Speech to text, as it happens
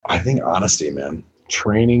I think honesty, man.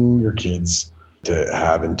 Training your kids to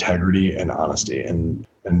have integrity and honesty and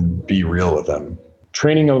be real with them.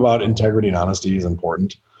 Training them about integrity and honesty is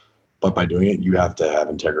important, but by doing it, you have to have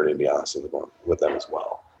integrity and be honest with them as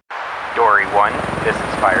well. Dory 1, this is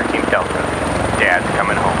Fire Team Delta. Dad's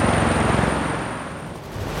coming home.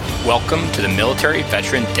 Welcome to the Military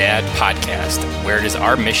Veteran Dad Podcast, where it is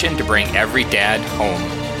our mission to bring every dad home.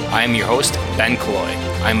 I am your host, Ben Killoy.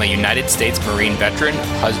 I'm a United States Marine veteran,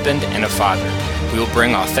 husband, and a father. We will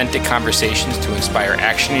bring authentic conversations to inspire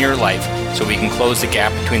action in your life so we can close the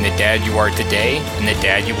gap between the dad you are today and the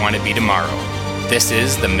dad you want to be tomorrow. This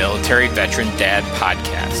is the Military Veteran Dad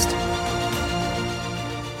Podcast.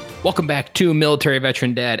 Welcome back to Military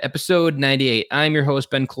Veteran Dad, episode 98. I'm your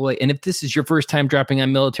host, Ben Killoy, and if this is your first time dropping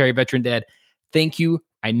on Military Veteran Dad, thank you.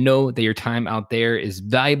 I know that your time out there is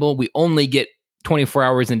valuable. We only get 24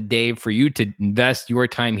 hours in a day for you to invest your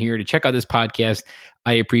time here to check out this podcast.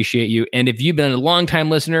 I appreciate you. And if you've been a long-time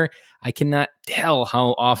listener, I cannot tell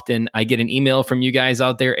how often I get an email from you guys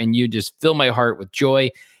out there, and you just fill my heart with joy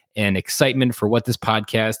and excitement for what this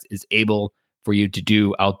podcast is able for you to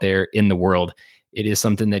do out there in the world. It is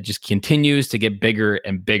something that just continues to get bigger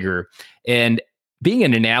and bigger. And being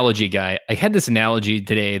an analogy guy, I had this analogy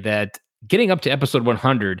today that getting up to episode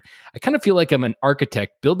 100, I kind of feel like I'm an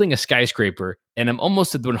architect building a skyscraper and I'm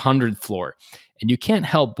almost at the 100th floor. And you can't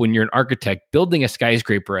help when you're an architect building a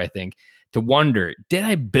skyscraper, I think, to wonder, did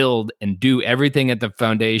I build and do everything at the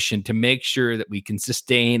foundation to make sure that we can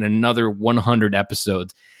sustain another 100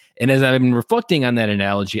 episodes? And as I've been reflecting on that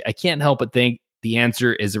analogy, I can't help but think the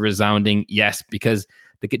answer is a resounding yes, because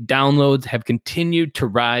the downloads have continued to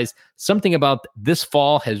rise. Something about this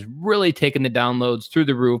fall has really taken the downloads through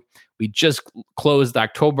the roof. We just closed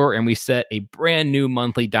October and we set a brand new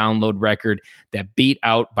monthly download record that beat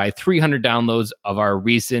out by 300 downloads of our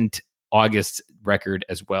recent August record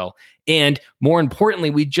as well. And more importantly,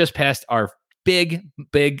 we just passed our big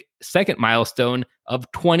second milestone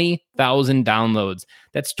of 20,000 downloads.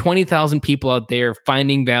 That's 20,000 people out there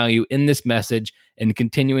finding value in this message and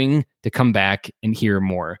continuing to come back and hear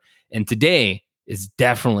more. And today is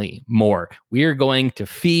definitely more. We are going to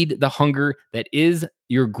feed the hunger that is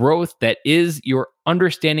your growth, that is your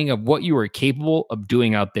understanding of what you are capable of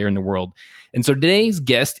doing out there in the world. And so today's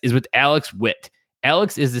guest is with Alex Witt.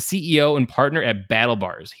 Alex is the CEO and partner at Battle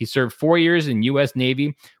Bars. He served 4 years in U.S.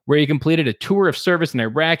 Navy, where he completed a tour of service in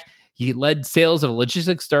Iraq. He led sales of a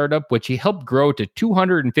logistics startup, which he helped grow to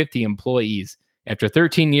 250 employees. After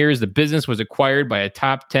 13 years, the business was acquired by a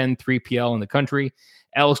top 10 3PL in the country.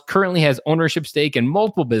 Alex currently has ownership stake in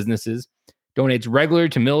multiple businesses, donates regularly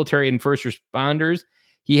to military and first responders.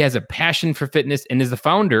 He has a passion for fitness and is the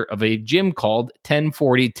founder of a gym called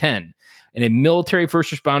 104010, and a military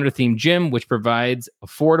first responder themed gym, which provides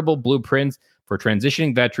affordable blueprints for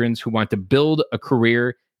transitioning veterans who want to build a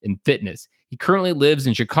career in fitness. He currently lives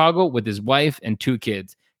in Chicago with his wife and 2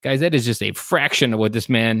 kids. Guys, that is just a fraction of what this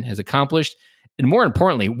man has accomplished. And more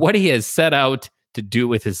importantly, what he has set out to do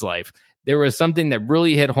with his life. There was something that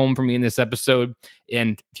really hit home for me in this episode.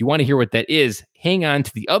 And if you want to hear what that is, hang on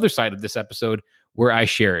to the other side of this episode where I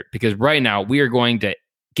share it. Because right now we are going to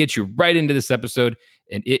get you right into this episode.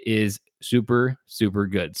 And it is super, super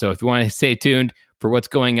good. So if you want to stay tuned for what's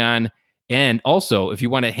going on, and also if you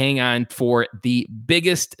want to hang on for the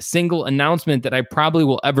biggest single announcement that I probably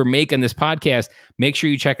will ever make on this podcast, make sure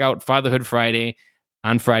you check out Fatherhood Friday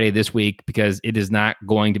on Friday this week, because it is not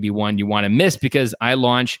going to be one you want to miss, because I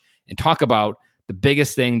launch and talk about the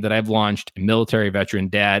biggest thing that I've launched in Military Veteran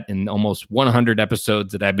Dad in almost 100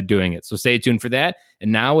 episodes that I've been doing it. So stay tuned for that.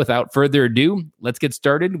 And now, without further ado, let's get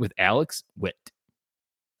started with Alex Witt.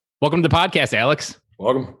 Welcome to the podcast, Alex.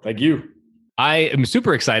 Welcome. Thank you. I am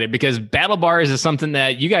super excited because Battle Bars is something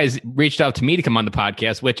that you guys reached out to me to come on the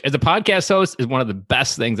podcast, which as a podcast host is one of the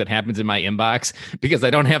best things that happens in my inbox, because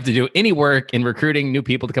I don't have to do any work in recruiting new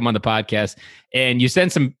people to come on the podcast. And you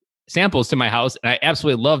sent some samples to my house, and I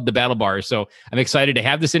absolutely love the Battle Bars. So I'm excited to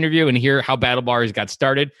have this interview and hear how Battle Bars got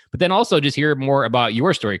started, but then also just hear more about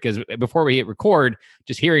your story. Because before we hit record,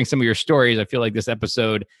 just hearing some of your stories, I feel like this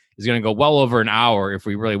episode is going to go well over an hour if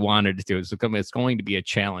we really wanted to do it. So it's going to be a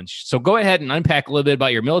challenge. So go ahead and unpack a little bit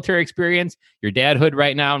about your military experience, your dadhood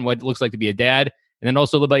right now, and what it looks like to be a dad, and then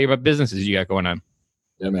also a little bit about your businesses you got going on.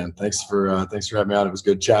 Yeah, man. Thanks for having me on. It was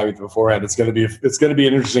good chatting with you beforehand. It's gonna be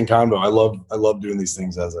an interesting combo. I love doing these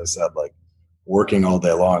things, as I said, like working all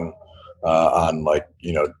day long on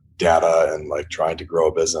data and like trying to grow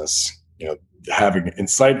a business. Having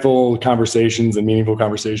insightful conversations and meaningful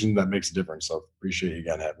conversations that makes a difference. So appreciate you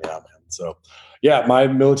again having me on, man. So yeah, my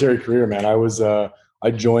military career, man.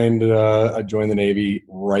 I joined the Navy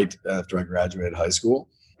right after I graduated high school.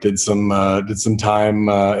 did some time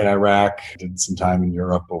in Iraq, did some time in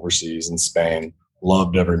Europe, overseas in Spain.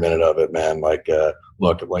 Loved every minute of it, man. Like,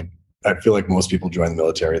 look, like I feel like most people join the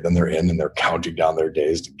military, then they're in and they're counting down their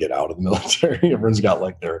days to get out of the military. Everyone's got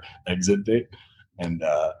like their exit date, and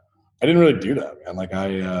I didn't really do that, man. Like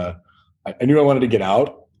I knew I wanted to get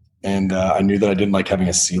out, and I knew that I didn't like having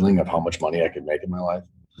a ceiling of how much money I could make in my life.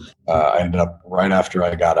 I ended up right after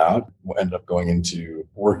I got out, ended up going into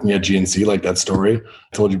working at GNC, like that story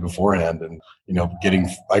I told you beforehand. And, you know,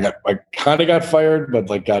 I kind of got fired, but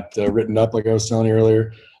like got written up, like I was telling you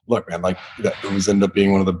earlier. Look, man, like that ended up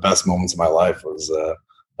being one of the best moments of my life was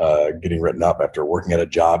getting written up after working at a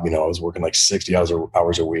job. You know, I was working like 60 hours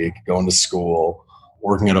a week, going to school,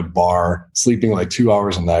 working at a bar, sleeping like 2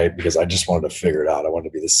 hours a night because I just wanted to figure it out. I wanted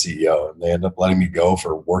to be the CEO. And they ended up letting me go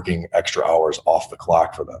for working extra hours off the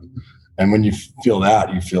clock for them. And when you feel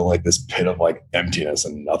that, you feel like this pit of like emptiness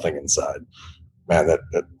and nothing inside. Man,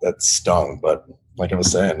 that stung. But like I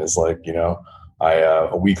was saying, is like, you know,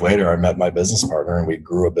 a week later, I met my business partner and we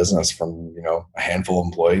grew a business from, you know, a handful of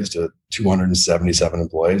employees to 277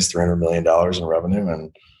 employees, $300 million in revenue,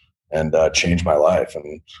 and changed my life.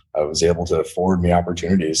 And I was able to afford me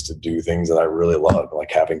opportunities to do things that I really love, like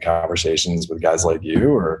having conversations with guys like you,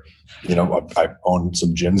 or, you know, I own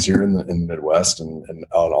some gyms here in the Midwest and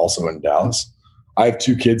also in Dallas. I have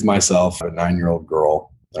 2 kids myself, a 9-year-old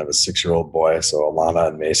girl. I have a 6-year-old boy. So Alana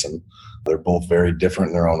and Mason, they're both very different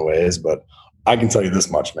in their own ways, but I can tell you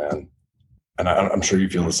this much, man. And I'm sure you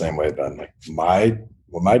feel the same way, Ben. Like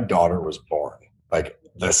when my daughter was born, like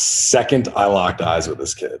the second I locked eyes with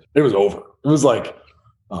this kid, it was over. It was like,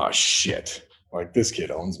 oh shit. Like this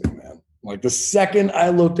kid owns me, man. Like the second I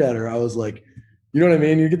looked at her, I was like, you know what I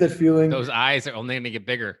mean? You get that feeling. Those eyes are only going to get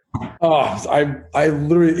bigger. Oh, I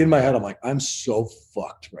literally in my head, I'm like, I'm so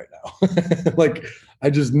fucked right now. Like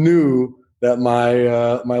I just knew that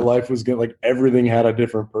my life was gonna, like everything had a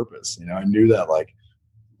different purpose. You know, I knew that like,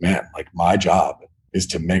 man, like my job is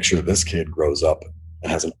to make sure this kid grows up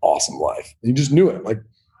and has an awesome life. And you just knew it. Like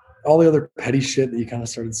all the other petty shit that you kind of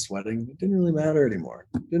started sweating, it didn't really matter anymore.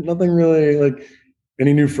 Nothing really, like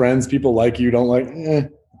any new friends, people like you, don't like, I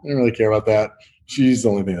don't really care about that. She's the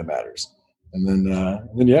only thing that matters. And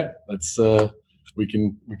then yeah, that's we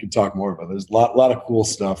can talk more about it. There's a lot of cool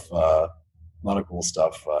stuff. A lot of cool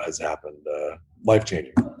stuff has happened.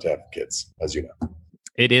 Life-changing to have kids, as you know.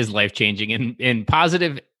 It is life-changing in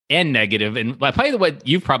positive and negative. And probably what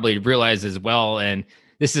you've probably realized as well, and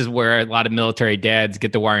this is where a lot of military dads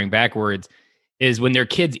get the wiring backwards, is when their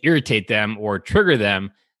kids irritate them or trigger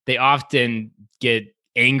them, they often get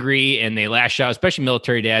angry and they lash out, especially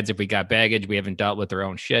military dads. If we got baggage, we haven't dealt with their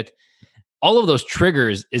own shit. All of those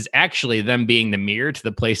triggers is actually them being the mirror to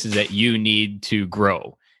the places that you need to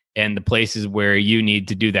grow and the places where you need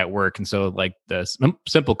to do that work. And so like the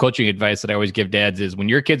simple coaching advice that I always give dads is when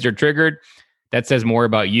your kids are triggered, that says more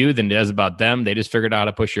about you than it does about them. They just figured out how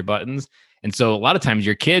to push your buttons. And so a lot of times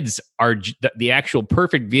your kids are the actual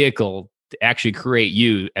perfect vehicle to actually create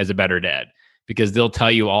you as a better dad, because they'll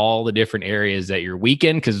tell you all the different areas that you're weak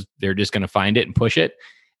in because they're just going to find it and push it.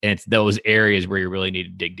 And it's those areas where you really need to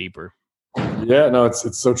dig deeper. Yeah, no,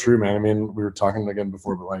 it's so true, man. I mean, we were talking again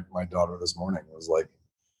before, but like my daughter this morning was like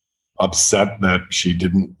upset that she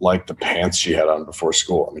didn't like the pants she had on before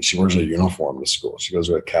school. I mean, she wears a uniform to school. She goes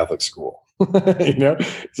to a Catholic school, you know,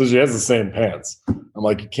 so she has the same pants. I'm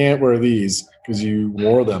like, you can't wear these because you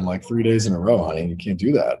wore them like 3 days in a row, honey. You can't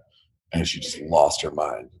do that. And she just lost her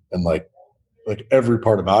mind. And like every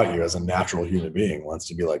part about you as a natural human being wants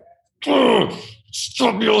to be like,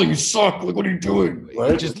 stop yelling, you suck. Like, what are you doing?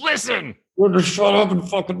 Right? Just listen. We're to shut up and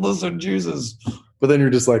fucking listen, Jesus. But then you're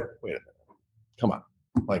just like, wait a minute. Come on.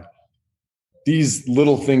 Like, these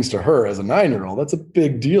little things to her as a 9-year-old, that's a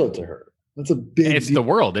big deal to her. That's a big It's deal. the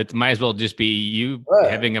world. It might as well just be you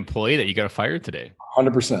having an employee that you got to fire today.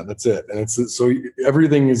 100%. That's it. And it's so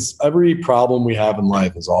every problem we have in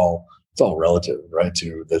life it's all relative, right?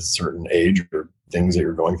 To this certain age or things that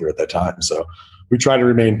you're going through at that time. So we try to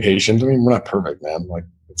remain patient. I mean, we're not perfect, man. Like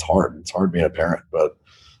it's hard. It's hard being a parent, but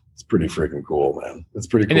it's pretty freaking cool, man. It's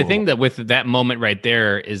pretty cool. And the thing that with that moment right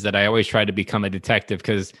there is that I always try to become a detective,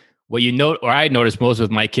 because what I notice most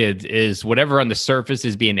with my kids is whatever on the surface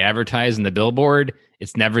is being advertised in the billboard,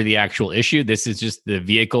 it's never the actual issue. This is just the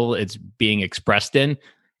vehicle it's being expressed in.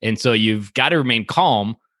 And so you've got to remain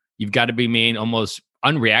calm. You've got to remain almost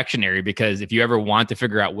unreactionary, because if you ever want to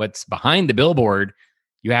figure out what's behind the billboard,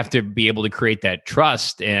 you have to be able to create that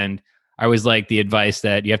trust. And I always like the advice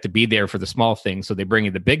that you have to be there for the small things, so they bring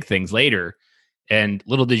you the big things later. And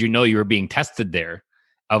little did you know you were being tested there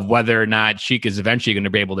of whether or not she is eventually going to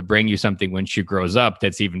be able to bring you something when she grows up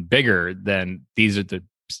that's even bigger than these are the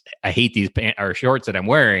I hate these pants or shorts that I'm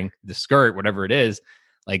wearing, the skirt, whatever it is.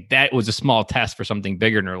 Like that was a small test for something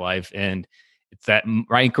bigger in her life. And it's that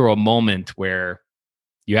micro moment where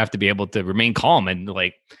you have to be able to remain calm and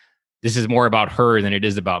like, this is more about her than it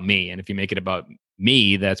is about me. And if you make it about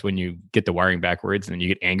me, that's when you get the wiring backwards and then you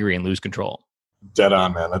get angry and lose control. Dead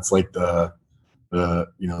on, man. That's like that's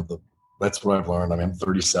what I've learned. I mean, I'm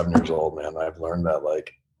 37 years old, man. I've learned that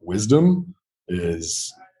like wisdom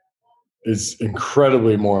is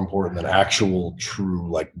incredibly more important than actual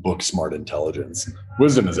true like book smart intelligence.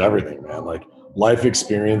 Wisdom is everything, man. Like life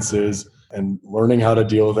experiences and learning how to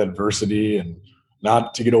deal with adversity and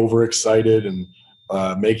not to get overexcited and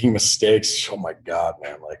making mistakes. Oh my God,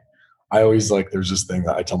 man. Like I always like, there's this thing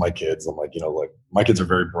that I tell my kids, I'm like, like my kids are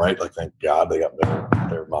very bright. Like, thank God they got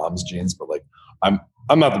their mom's genes, but like,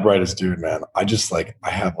 I'm not the brightest dude, man. I just like, I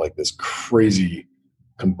have like this crazy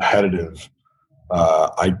competitive,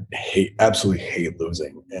 I absolutely hate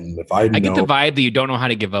losing. And if I get the vibe that you don't know how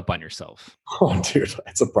to give up on yourself. Oh dude,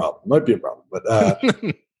 it's a problem. It might be a problem, but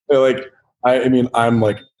like, I mean, I'm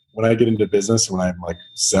like, when I get into business, when I'm like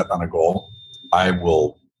set on a goal, I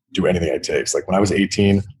will do anything it takes. Like when I was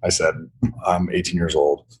 18, I said, I'm 18 years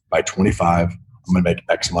old. By 25, I'm going to make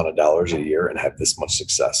X amount of dollars a year and have this much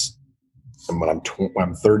success. And when I'm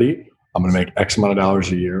 30, I'm going to make X amount of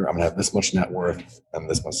dollars a year. I'm going to have this much net worth and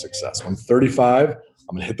this much success. When I'm 35, I'm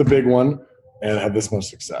going to hit the big one and have this much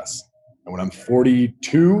success. And when I'm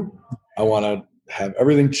 42, I want to have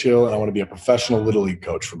everything chill and I want to be a professional little league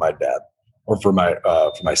coach for my dad or for my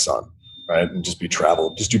son. Right. And just do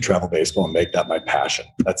travel baseball and make that my passion.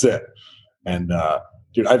 That's it. And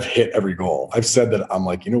dude, I've hit every goal. I've said that I'm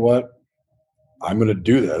like, you know what? I'm going to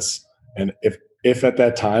do this. And if at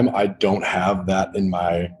that time I don't have that in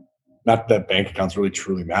my, not that bank accounts really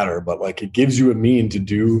truly matter, but like it gives you a mean to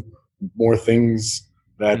do more things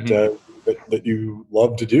that, that you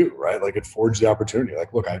love to do. Right. Like it forged the opportunity.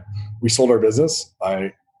 Like, look, we sold our business.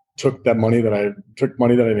 I took money that I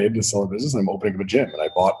made to sell a business. I'm opening up a gym and I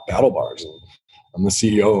bought Battle Bars and I'm the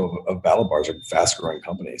CEO of Battle Bars, a fast growing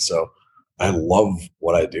company. So I love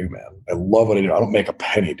what I do, man. I love what I do. I don't make a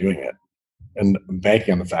penny doing it. And I'm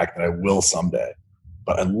banking on the fact that I will someday,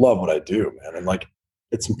 but I love what I do, man. And like,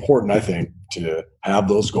 it's important, I think, to have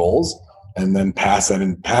those goals and then pass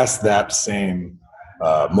that same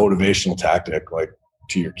motivational tactic, like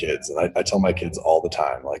to your kids. And I tell my kids all the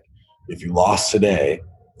time, like, if you lost today,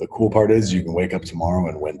 the cool part is you can wake up tomorrow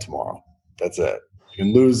and win tomorrow. That's it. You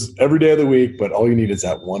can lose every day of the week, but all you need is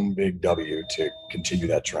that one big W to continue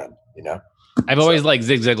that trend, you know? I've always liked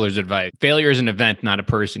Zig Ziglar's advice. Failure is an event, not a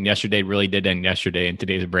person. Yesterday really did end yesterday, and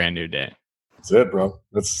today's a brand new day. That's it, bro.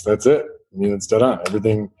 That's it. I mean, it's dead on.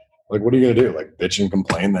 Everything, like, what are you going to do? Like, bitch and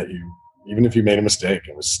complain that even if you made a mistake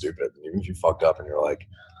and it was stupid, even if you fucked up and you're like,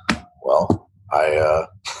 well,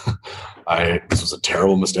 this was a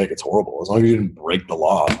terrible mistake. It's horrible. As long as you didn't break the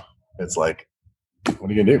law, it's like, what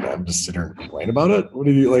are you gonna do, man? Just sit here and complain about it? What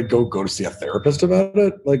do you like? Go to see a therapist about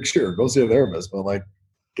it? Like, sure, go see a therapist, but like,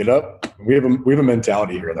 get up. We have a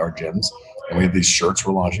mentality here at our gyms, and we have these shirts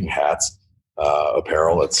we're launching, hats,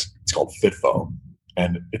 apparel. It's called FitFo,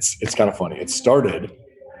 and it's kind of funny. It's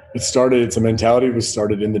a mentality was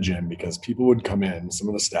started in the gym because people would come in. Some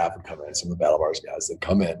of the staff would come in. Some of the Battle Bars guys, they'd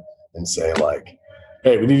come in and say like,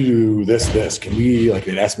 hey, we need to do this. Can we, like,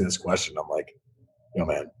 they'd ask me this question. I'm like,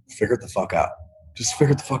 man, figure it the fuck out. Just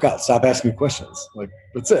figure it the fuck out. Stop asking me questions. Like,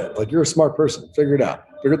 that's it. Like, you're a smart person. Figure it out.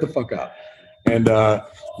 Figure it the fuck out. And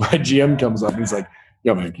my GM comes up and he's like,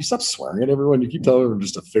 man, can you stop swearing at everyone? You keep telling everyone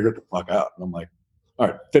just to figure it the fuck out. And I'm like, all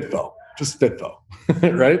right, FitFo. Just FitFo.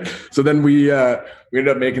 Right? So then we ended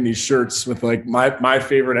up making these shirts with like my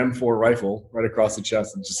favorite M4 rifle right across the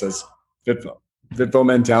chest and just says FitFo. FitFo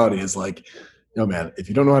mentality is like, man, if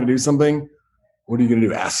you don't know how to do something, what are you going to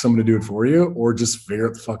do? Ask someone to do it for you or just figure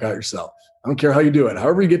it the fuck out yourself? I don't care how you do it.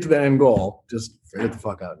 However you get to the end goal, just figure it the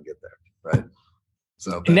fuck out and get there. Right.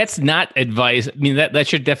 So, and that's not advice. I mean, that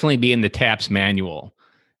should definitely be in the TAPS manual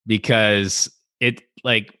because it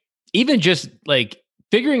like, even just like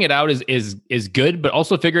figuring it out is good, but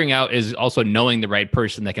also figuring out is also knowing the right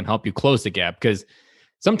person that can help you close the gap. Because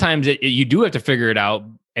sometimes you do have to figure it out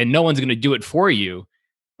and no one's going to do it for you.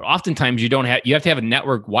 But oftentimes you have to have a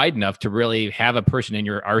network wide enough to really have a person in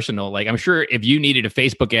your arsenal. Like I'm sure if you needed a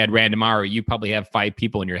Facebook ad ran tomorrow, you probably have 5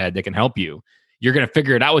 people in your head that can help you. You're going to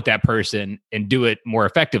figure it out with that person and do it more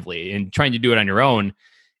effectively. And trying to do it on your own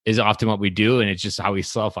is often what we do. And it's just how we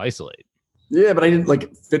self-isolate. Yeah, but I didn't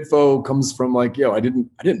like FitFo comes from like, I didn't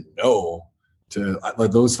know to like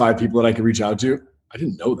those 5 people that I could reach out to. I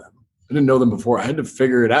didn't know them. I didn't know them before. I had to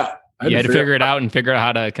figure it out. You had to figure it out and figure out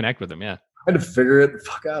how to connect with them. Yeah. I had to figure it the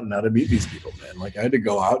fuck out and how to meet these people, man. Like I had to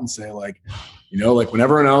go out and say like, like when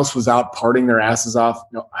everyone else was out partying their asses off,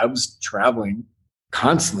 I was traveling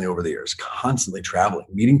constantly over the years, constantly traveling,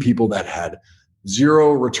 meeting people that had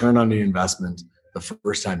zero return on the investment the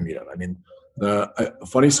first time you meet them. I mean, a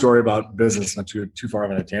funny story about business, not too far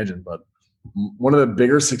of a tangent, but one of the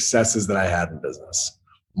bigger successes that I had in business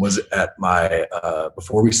was at my,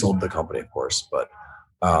 before we sold the company, of course, but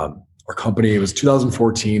our company, it was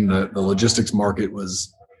 2014. The logistics market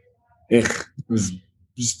was, it was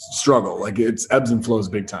just struggle. Like it's ebbs and flows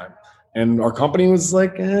big time. And our company was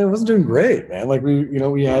like, it wasn't doing great, man. Like we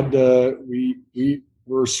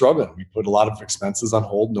were struggling. We put a lot of expenses on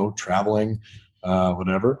hold, no traveling,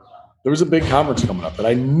 whatever. There was a big conference coming up that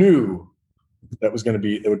I knew that was going to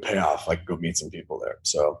be, it would pay off, like go meet some people there.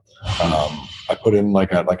 So I put in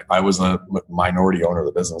I was a minority owner of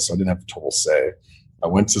the business, so I didn't have total say. I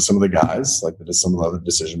went to some of the guys, like some of the other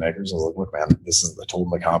decision makers. I was like, look, man, I told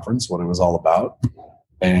them the conference, what it was all about.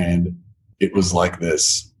 And it was like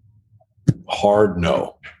this hard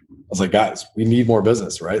no. I was like, guys, we need more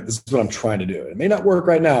business, right? This is what I'm trying to do. It may not work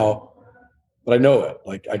right now, but I know it.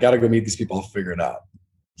 Like, I got to go meet these people. I'll figure it out.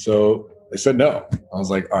 So they said no. I was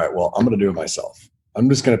like, all right, well, I'm going to do it myself. I'm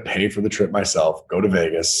just going to pay for the trip myself, go to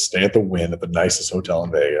Vegas, stay at the Wynn at the nicest hotel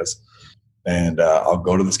in Vegas. And I'll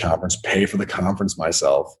go to this conference, pay for the conference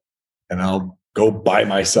myself, and I'll go by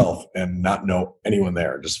myself and not know anyone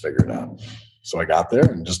there and just figure it out. So I got there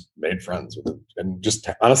and just made friends with it. And just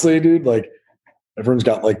honestly, dude, like everyone's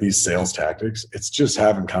got like these sales tactics. It's just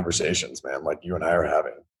having conversations, man, like you and I are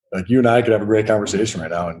having. Like you and I could have a great conversation right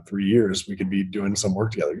now. In 3 years, we could be doing some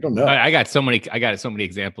work together. You don't know. I got so many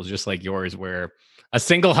examples just like yours where a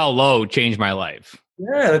single hello changed my life.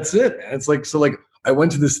 Yeah, that's it. It's like, so like I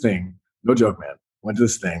went to this thing, no joke, man. Went to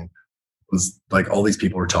this thing. It was like all these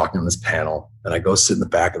people were talking on this panel, and I go sit in the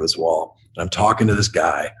back of this wall, and I'm talking to this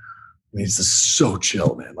guy, and he's just so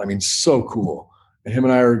chill, man. I mean, so cool. And him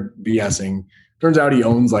and I are BSing. Turns out he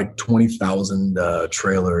owns like 20,000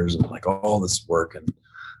 trailers and like all this work. And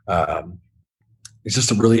he's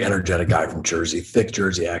just a really energetic guy from Jersey, thick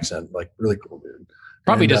Jersey accent, like really cool dude.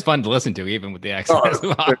 Probably just fun to listen to, even with the accent.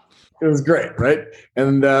 It was great, right?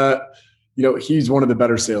 And he's one of the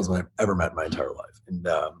better salesmen I've ever met in my entire life. And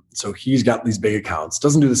so he's got these big accounts,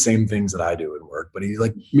 doesn't do the same things that I do in work, but he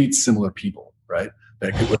like meets similar people, right?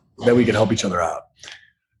 That we can help each other out.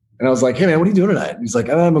 And I was like, hey man, what are you doing tonight? And he's like,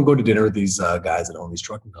 I'm gonna go to dinner with these guys that own these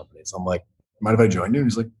trucking companies. I'm like, mind if I join you? And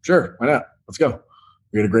he's like, sure, why not? Let's go.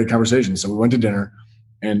 We had a great conversation. So we went to dinner,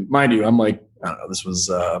 and mind you, I'm like, I don't know, this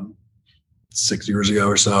was 6 years ago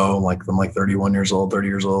or so. I'm like 30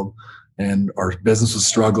 years old. And our business was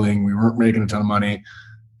struggling. We weren't making a ton of money.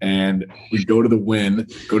 And we'd go to the Wynn,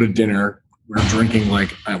 go to dinner. We were drinking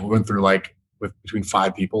we went through with between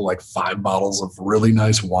 5 people, 5 bottles of really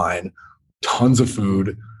nice wine, tons of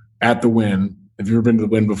food at the Wynn. If you've ever been to the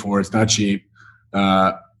Wynn before, it's not cheap.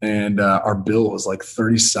 And our bill was like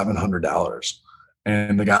 $3,700.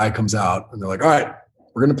 And the guy comes out and they're like, all right,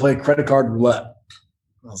 we're going to play credit card roulette.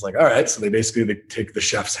 I was like, all right. So they take the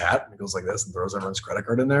chef's hat and he goes like this and throws everyone's credit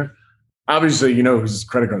card in there. Obviously, you know whose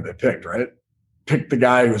credit card they picked, right? Picked the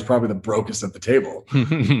guy who was probably the brokest at the table.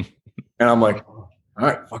 And I'm like, all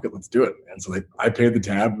right, fuck it, let's do it. And so I paid the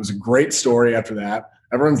tab. It was a great story after that.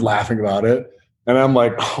 Everyone's laughing about it. And I'm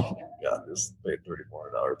like, oh my God, this paid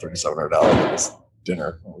 $3,400, $3,700 for this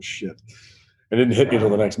dinner. Oh shit. It didn't hit me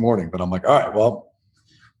until the next morning, but I'm like, all right, well,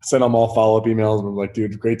 I sent them all follow-up emails. We're like,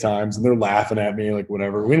 dude, great times. And they're laughing at me, like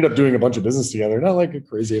whatever. We ended up doing a bunch of business together, not like a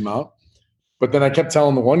crazy amount. But then I kept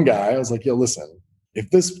telling the one guy, I was like, yo, listen, if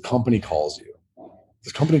this company calls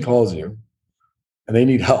you and they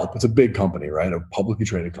need help, it's a big company, right? A publicly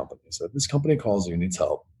traded company. So if this company calls you and needs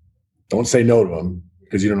help, don't say no to them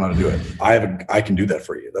because you don't know how to do it. I can do that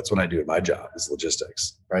for you. That's what I do at my job is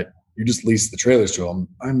logistics, right? You just lease the trailers to them.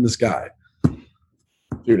 I'm this guy.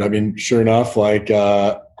 Dude, I mean, sure enough,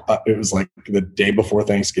 it was like the day before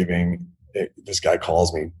Thanksgiving, this guy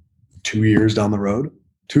calls me 2 years down the road,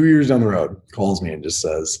 calls me and just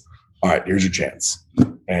says, all right, here's your chance.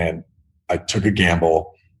 And I took a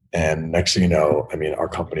gamble. And next thing you know, I mean, our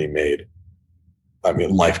company made,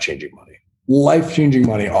 life-changing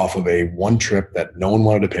money off of a one trip that no one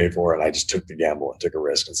wanted to pay for. And I just took the gamble and took a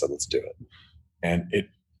risk and said, let's do it. And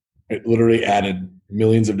it literally added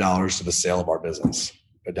millions of dollars to the sale of our business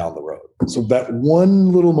down the road. So that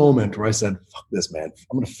one little moment where I said, fuck this, man,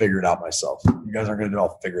 I'm going to figure it out myself. You guys aren't going to do it.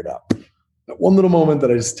 I'll figure it out. That one little moment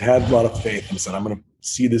that I just had a lot of faith and said, I'm going to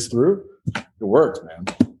see this through. It worked, man.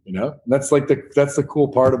 You know, and that's the cool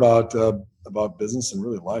part about business and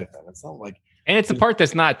really life, man. It's not like, and it's the part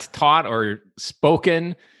that's not taught or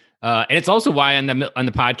spoken. And it's also why on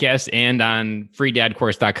the podcast and on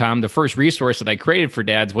freedadcourse.com, the first resource that I created for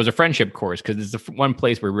dads was a friendship course, because it's the one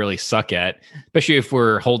place we really suck at, especially if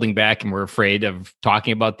we're holding back and we're afraid of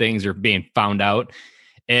talking about things or being found out.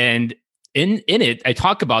 And in it, I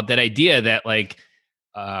talk about that idea that like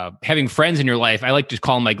having friends in your life, I like to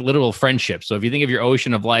call them like literal friendships. So if you think of your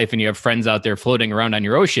ocean of life and you have friends out there floating around on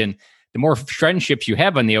your ocean, the more friendships you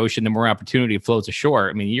have on the ocean, the more opportunity floats ashore.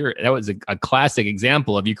 I mean, that was a classic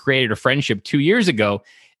example of you created a friendship 2 years ago,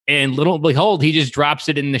 and little behold, he just drops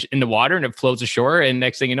it in the water and it floats ashore. And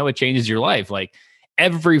next thing you know, it changes your life. Like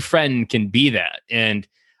every friend can be that. And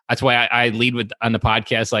that's why I lead with on the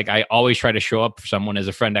podcast. Like I always try to show up for someone as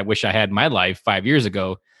a friend I wish I had in my life 5 years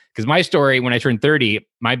ago. Because my story, when I turned 30,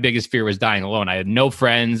 my biggest fear was dying alone. I had no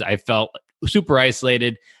friends. I felt super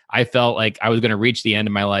isolated. I felt like I was going to reach the end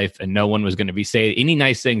of my life and no one was going to be saying any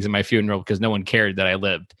nice things in my funeral because no one cared that I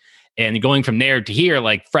lived. And going from there to here,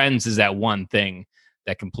 like friends is that one thing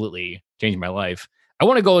that completely changed my life. I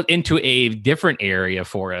want to go into a different area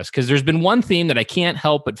for us because there's been one theme that I can't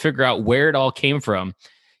help but figure out where it all came from.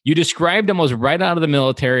 You described almost right out of the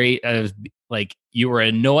military as like you were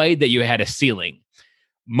annoyed that you had a ceiling.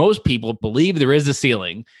 Most people believe there is a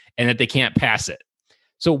ceiling and that they can't pass it.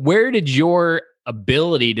 So where did your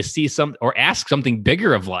ability to see some or ask something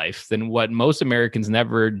bigger of life than what most Americans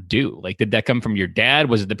never do? Like, did that come from your dad?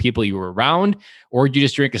 Was it the people you were around, or did you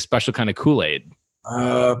just drink a special kind of Kool-Aid?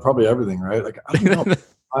 Probably everything, right? Like, I don't know.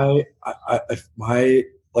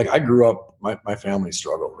 I grew up, my family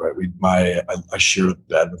struggled, right? I shared a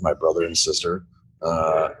bed with my brother and sister,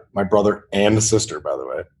 my brother and the sister, by the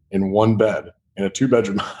way, in one bed in a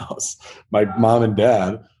 2-bedroom house. My mom and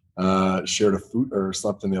dad shared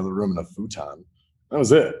slept in the other room in a futon. That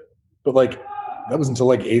was it. But like, that was until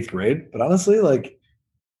like 8th grade. But honestly, like,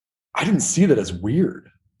 I didn't see that as weird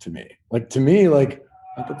to me. Like, to me, like,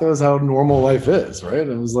 I thought that was how normal life is, right?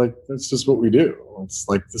 And it was like, that's just what we do. It's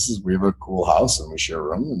like, we have a cool house and we share a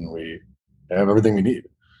room and we have everything we need.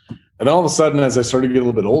 And then all of a sudden, as I started to get a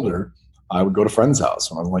little bit older, I would go to friends' house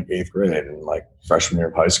when I was in like 8th grade and like freshman year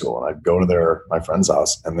of high school. And I'd go to my friend's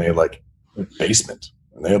house and they had like a basement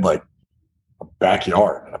and they had like a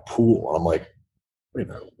backyard and a pool. And I'm like, wait a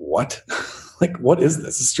minute, what? Like, what is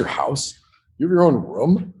this? Is this your house? You have your own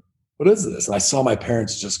room? What is this? And I saw my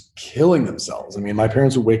parents just killing themselves. I mean, my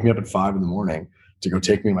parents would wake me up at 5 a.m. to go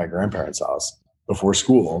take me to my grandparents' house before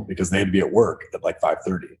school because they had to be at work at like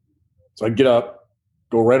 5:30. So I'd get up,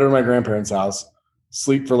 go right over to my grandparents' house,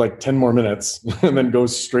 sleep for like 10 more minutes, and then go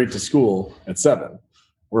straight to school at 7,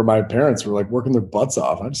 where my parents were like working their butts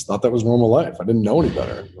off. I just thought that was normal life. I didn't know any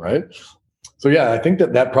better, right? So yeah, I think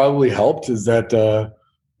that probably helped is that,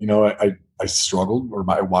 I struggled, or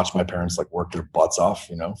I watched my parents like work their butts off,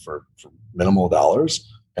 for minimal dollars.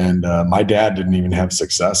 And my dad didn't even have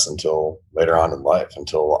success until later on in life,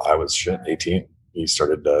 until I was 18. He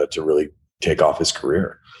started to really take off his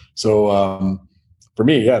career. So for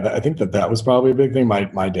me, yeah, I think that was probably a big thing.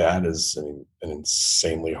 My dad is an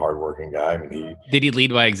insanely hardworking guy. I mean, did he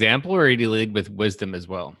lead by example or did he lead with wisdom as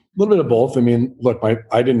well? A little bit of both. I mean, look,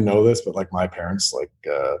 I didn't know this, but like my parents, like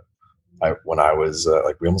when I was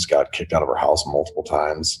we almost got kicked out of our house multiple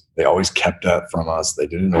times. They always kept that from us. They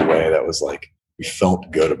did it in a way that was like, we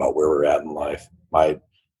felt good about where we're at in life.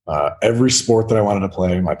 Every sport that I wanted to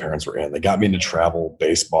play, my parents were in. They got me into travel,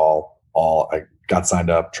 baseball, I got signed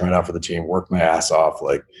up, tried out for the team, worked my ass off,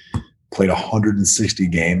 like played 160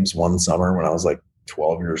 games one summer when I was like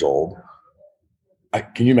 12 years old.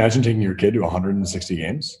 Can you imagine taking your kid to 160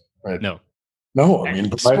 games? Right? No. I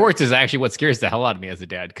mean, sports is actually what scares the hell out of me as a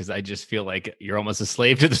dad, because I just feel like you're almost a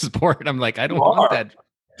slave to the sport. I'm like, I don't want that.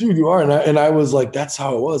 Dude, you are. And I was like, that's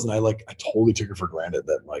how it was. And I totally took it for granted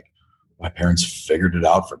that like my parents figured it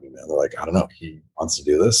out for me, man. They're like, I don't know, he wants to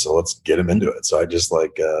do this, so let's get him into it. So I just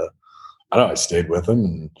like, I don't know, I stayed with him.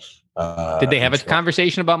 And did they have a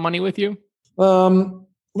conversation about money with you?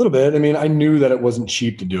 A little bit. I mean, I knew that it wasn't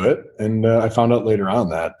cheap to do it. And I found out later on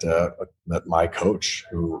that my coach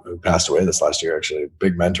who passed away this last year, actually a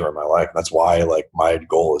big mentor in my life. That's why like my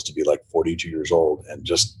goal is to be like 42 years old and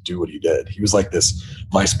just do what he did. He was like this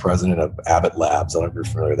vice president of Abbott Labs. I don't know if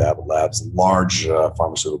you're familiar with Abbott Labs, large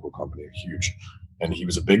pharmaceutical company, huge. And he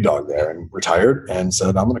was a big dog there and retired and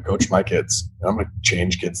said, I'm going to coach my kids. And I'm going to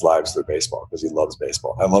change kids' lives through baseball because he loves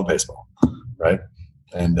baseball. I love baseball. Right.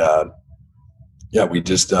 And, yeah, we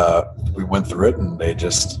just we went through it, and they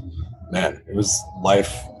just, man, it was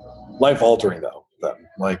life altering though.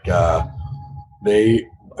 Like I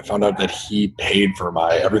found out that he paid for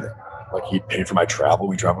my everything. Like he paid for my travel.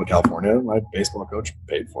 We traveled to California. My baseball coach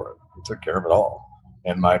paid for it. He took care of it all.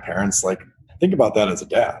 And my parents, like, think about that as a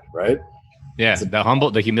dad, right? Yeah,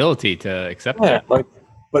 the humility to accept that. Like,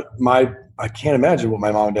 but I can't imagine what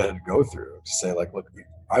my mom and dad had to go through to say, like, look,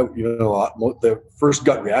 the first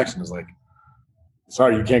gut reaction is like,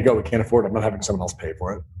 sorry, you can't go. We can't afford it. I'm not having someone else pay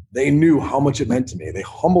for it. They knew how much it meant to me. They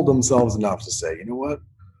humbled themselves enough to say, you know what?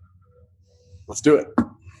 Let's do it.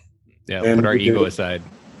 Yeah, and put our ego aside.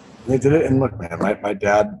 They did it. And look, man, my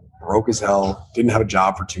dad broke as hell, didn't have a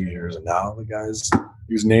job for 2 years. And now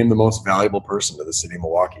he was named the most valuable person to the city of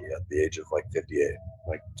Milwaukee at the age of like 58.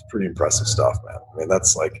 Like, it's pretty impressive stuff, man. I mean,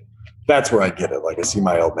 that's where I get it. Like, I see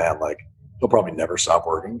my old man, like, he'll probably never stop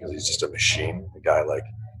working because he's just a machine. The guy, like,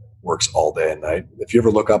 works all day and night. If you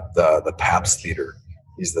ever look up the Pabst Theater,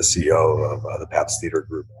 he's the CEO of the Pabst Theater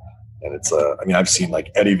Group. And it's, I mean, I've seen like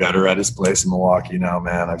Eddie Vedder at his place in Milwaukee now,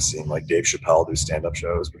 man. I've seen like Dave Chappelle do stand-up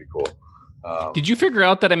shows. Pretty cool. Did you figure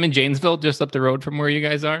out that I'm in Janesville, just up the road from where you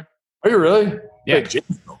guys are? Are you really? Yeah. Wait,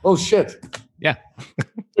 Janesville? Oh, shit. Yeah.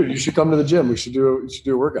 Dude, you should come to the gym. We should do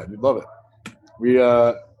a workout. You'd love it.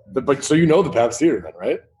 So you know the Pabst Theater then,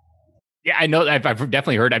 right? Yeah, I know. I've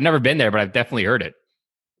definitely heard. I've never been there, but I've definitely heard it.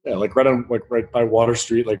 Yeah, like right by Water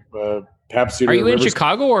Street, like Pabst Theater. Are you in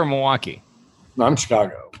Chicago or Milwaukee? No, I'm in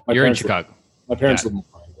Chicago. You're in Chicago. My parents live in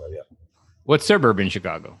Milwaukee, yeah. What suburb in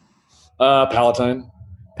Chicago? Palatine.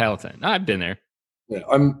 Palatine. Oh, I've been there. Yeah,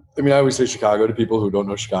 I always say Chicago to people who don't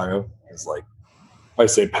know Chicago. It's like, if I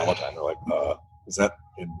say Palatine, they're like, is that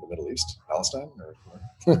in the Middle East, Palestine?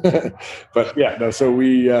 But yeah, no. So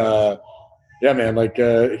we, yeah, man. Like,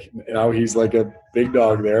 now he's like a big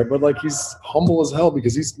dog there, but like he's humble as hell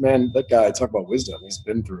because that guy. Talk about wisdom. He's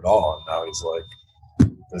been through it all, and now he's like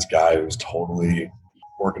this guy who's totally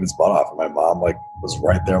working his butt off. And my mom like was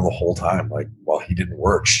right there the whole time. Like, while he didn't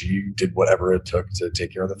work, she did whatever it took to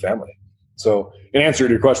take care of the family. So, in answer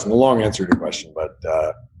to your question, the long answer to your question, but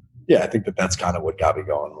yeah, I think that's kind of what got me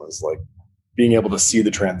going, was like being able to see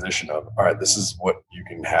the transition of, all right, this is what you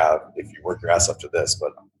can have if you work your ass up to this,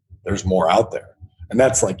 but there's more out there. And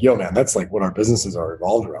that's like, yo, man, that's like what our businesses are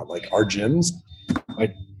evolved around. Like our gyms,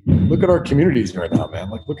 like look at our communities right now, man.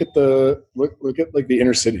 Like look at like the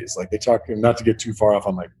inner cities. Like they talk, not to get too far off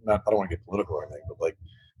on like, I don't want to get political or anything, but like,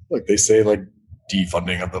 look, they say like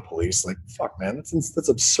defunding of the police. Like, fuck, man, that's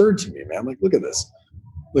absurd to me, man. Like, look at this.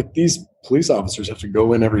 Like these police officers have to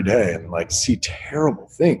go in every day and like see terrible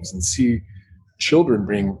things and see children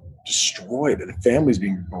being destroyed and families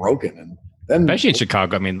being broken. And then, especially in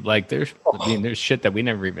Chicago, I mean, like there's shit that we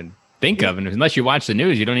never even think of, and unless you watch the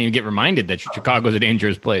news, you don't even get reminded that Chicago's a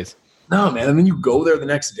dangerous place. No, man. And then you go there the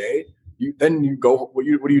next day. What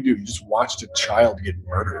do you do? You just watched a child get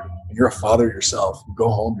murdered, and you're a father yourself. You go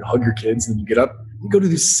home, you hug your kids, and then you get up, you go do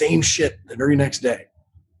the same shit the very next day.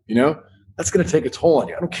 You know, that's going to take a toll on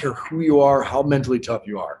you. I don't care who you are, how mentally tough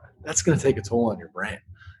you are. That's going to take a toll on your brain.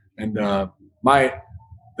 And the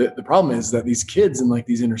problem is that these kids in like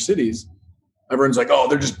these inner cities, everyone's like, oh,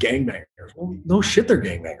 they're just gangbangers. Well, no shit, they're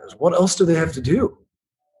gangbangers. What else do they have to do?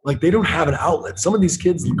 Like, they don't have an outlet. Some of these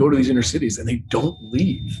kids go to these inner cities and they don't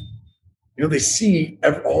leave. You know, they see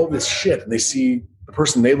all this shit and they see the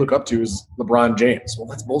person they look up to is LeBron James. Well,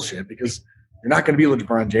 that's bullshit, because you're not going to be a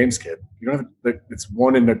LeBron James kid. You don't have. It's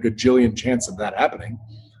 1 in a gajillion chance of that happening.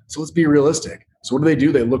 So let's be realistic. So what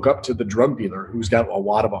do? They look up to the drug dealer who's got a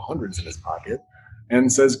wad of hundreds in his pocket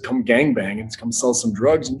and says, come gangbang and come sell some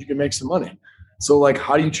drugs and you can make some money. So like,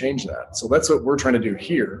 how do you change that? So that's what we're trying to do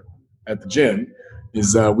here at the gym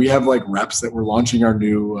is we have like reps that we're launching our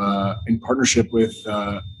new, in partnership with,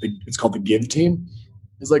 it's called the Give Team.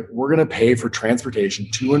 It's like, we're going to pay for transportation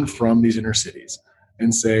to and from these inner cities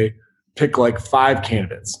and say, pick like 5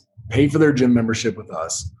 candidates, pay for their gym membership with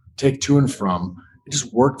us, take to and from, and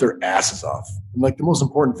just work their asses off. And like, the most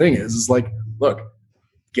important thing is like, look,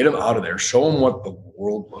 get them out of there, show them what the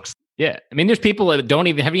world looks like. Yeah. I mean, there's people that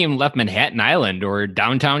haven't even left Manhattan Island or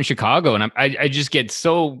downtown Chicago. And I just get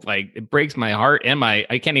so like, it breaks my heart and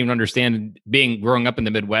I can't even understand growing up in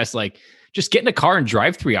the Midwest. Like, just get in a car and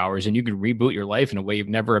drive 3 hours and you can reboot your life in a way you've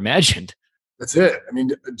never imagined. That's it. I mean,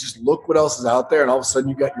 just look what else is out there. And all of a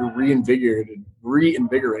sudden you're reinvigorated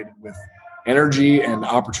with energy and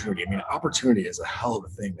opportunity. I mean, opportunity is a hell of a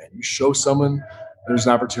thing, man. You show someone there's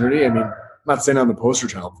an opportunity. I mean, I'm not saying I'm the poster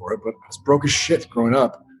child for it, but I was broke as shit growing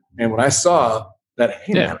up. And when I saw that,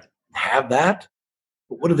 hey, man, I have that,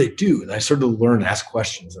 but what do they do? And I started to learn, ask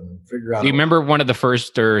questions, and figure out. Do you remember one of the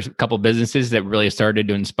first or couple businesses that really started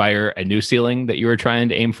to inspire a new ceiling that you were trying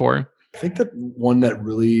to aim for? I think that one that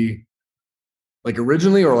really, like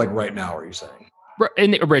originally or like right now, are you saying?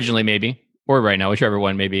 Originally, maybe, or right now, whichever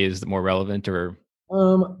one maybe is the more relevant. Or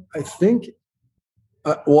I think.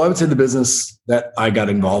 I would say the business that I got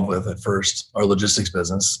involved with at first, our logistics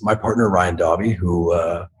business. My partner Ryan Dobby, who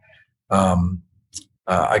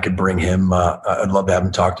I could bring him. I'd love to have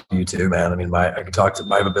him talk to you too, man. I mean, I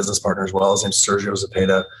have a business partner as well. His name's Sergio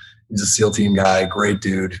Zepeda. He's a SEAL team guy, great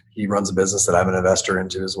dude. He runs a business that I'm an investor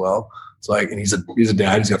into as well. So and he's a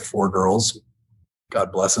dad. He's got 4 girls.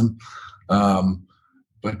 God bless him.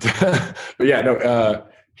 But yeah, no,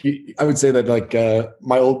 I would say that like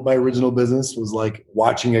my original business was like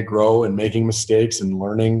watching it grow and making mistakes and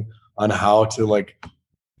learning on how to like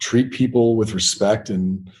treat people with respect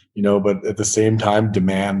and, but at the same time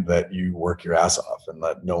demand that you work your ass off and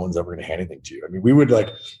that no one's ever going to hand anything to you. I mean, we would like,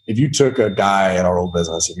 if you took a guy in our old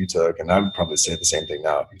business, and I would probably say the same thing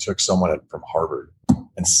now, if you took someone from Harvard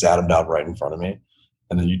and sat him down right in front of me,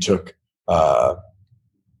 and then you took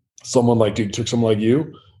someone like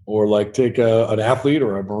you, or like take an athlete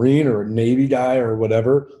or a Marine or a Navy guy or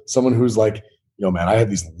whatever, someone who's like, man, I have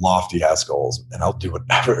these lofty ass goals and I'll do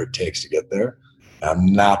whatever it takes to get there. I'm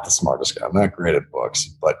not the smartest guy. I'm not great at books,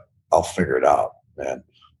 but I'll figure it out, man.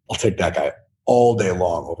 I'll take that guy all day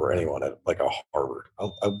long over anyone at like a Harvard.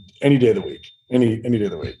 Any day of the week, any day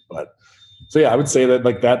of the week. But so yeah, I would say that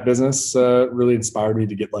like that business really inspired me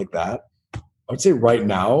to get like that. I would say right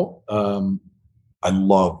now, I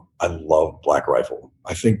love Black Rifle.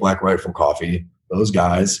 I think Black Rifle Coffee, those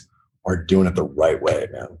guys are doing it the right way,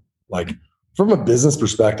 man. Like from a business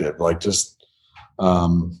perspective, like just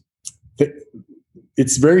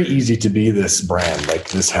it's very easy to be this brand, like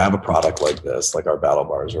just have a product like this, like our battle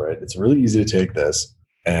bars, right? It's really easy to take this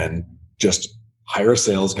and just hire a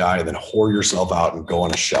sales guy and then whore yourself out and go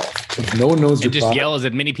on a shelf. If no one knows your just product, yell as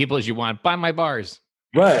many people as you want, buy my bars.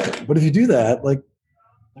 Right. But if you do that, like,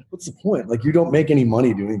 what's the point? Like, you don't make any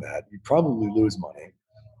money doing that. You probably lose money.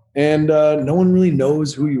 And no one really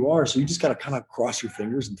knows who you are. So you just got to kind of cross your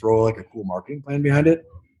fingers and throw like a cool marketing plan behind it.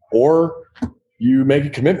 Or you make a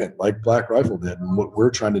commitment like Black Rifle did. And what we're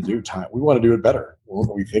trying to do, we want to do it better.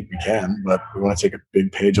 We think we can, but we want to take a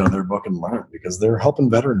big page out of their book and learn, because they're helping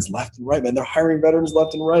veterans left and right, man. They're hiring veterans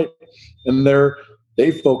left and right. And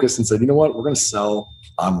they focused and said, you know what? We're going to sell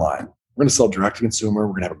online. We're going to sell direct to consumer.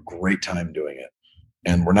 We're going to have a great time doing it.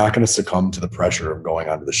 And we're not going to succumb to the pressure of going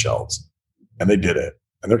onto the shelves. And they did it.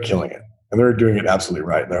 And they're killing it. And they're doing it absolutely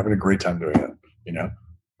right. They're having a great time doing it.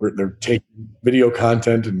 They're taking video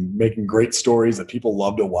content and making great stories that people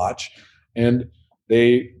love to watch. And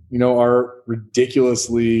they, are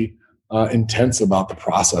ridiculously intense about the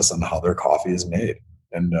process and how their coffee is made.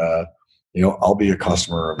 And, I'll be a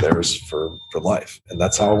customer of theirs for life. And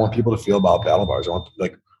that's how I want people to feel about battle bars.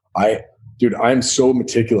 I'm so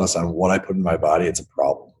meticulous on what I put in my body. It's a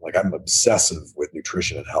problem. Like, I'm obsessive with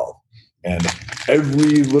nutrition and health. And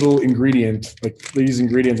every little ingredient, like these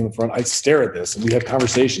ingredients in the front, I stare at this and we have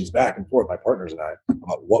conversations back and forth, my partners and I,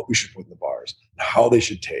 about what we should put in the bars, how they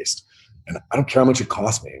should taste. And I don't care how much it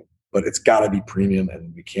costs me, but it's got to be premium,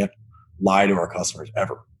 and we can't lie to our customers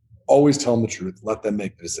ever. Always tell them the truth. Let them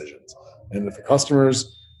make the decisions. And if the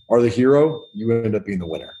customers are the hero, you end up being the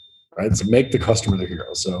winner, right? So make the customer the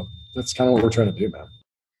hero. So that's kind of what we're trying to do, man.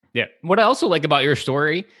 Yeah. What I also like about your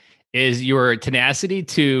story is your tenacity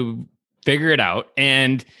to figure it out.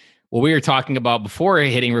 And what we were talking about before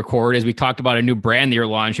hitting record is we talked about a new brand that you're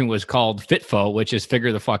launching was called FitFo, which is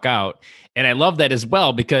figure the fuck out. And I love that as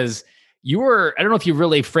well, because I don't know if you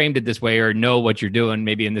really framed it this way or know what you're doing,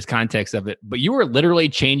 maybe in this context of it, but you were literally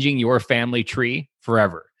changing your family tree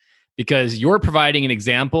forever, because you're providing an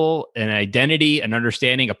example, an identity, an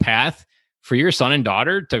understanding, a path for your son and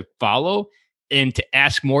daughter to follow and to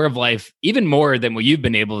ask more of life, even more than what you've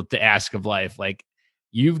been able to ask of life. Like,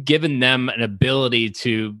 you've given them an ability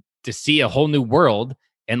to see a whole new world,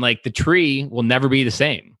 and like the tree will never be the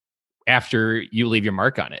same after you leave your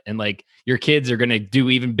mark on it. And like your kids are going to do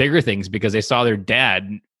even bigger things because they saw their dad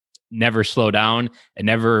never slow down and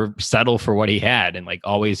never settle for what he had, and like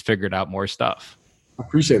always figured out more stuff. I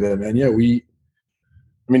appreciate that, man. Yeah,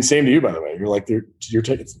 same to you, by the way. You're like,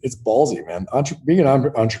 it's ballsy, man. Being an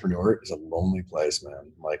entrepreneur is a lonely place, man.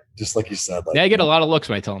 Like, just like you said. Like, yeah, I get a lot of looks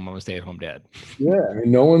when I tell them I'm a stay-at-home dad. Yeah,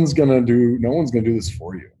 no one's gonna do this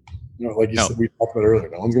for you. Like you said, we talked about earlier.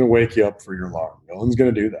 No one's gonna wake you up for your alarm. No one's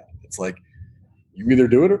gonna do that. It's like, you either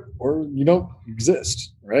do it or you don't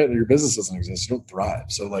exist, right? Or your business doesn't exist. You don't thrive.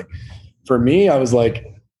 So like, for me, I was like,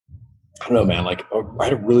 I don't know, man. Like, I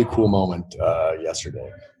had a really cool moment yesterday.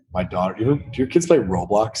 My daughter, do your kids play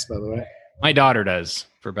Roblox, by the way? My daughter does,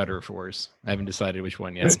 for better or for worse. I haven't decided which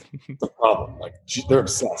one yet. That's the problem. Like, they're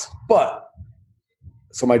obsessed. But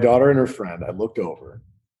so my daughter and her friend, I looked over.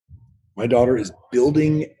 My daughter is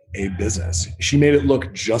building a business. She made it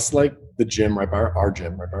look just like the gym right by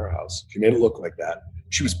our house. She made it look like that.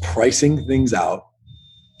 She was pricing things out.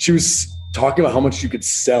 She was talking about how much you could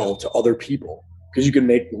sell to other people. because you can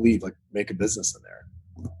make a business in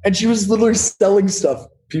there. And she was literally selling stuff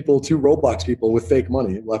to Roblox people with fake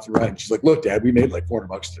money left and right. And she's like, look, Dad, we made like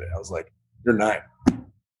 $400 today. I was like, you're 9.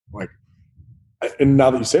 Like, and now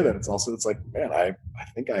that you say that, it's like, man, I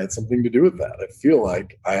think I had something to do with that. I feel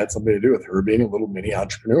like I had something to do with her being a little mini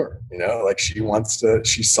entrepreneur, like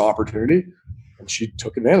she saw opportunity and she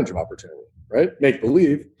took advantage of opportunity, right? Make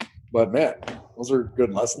believe, but man, those are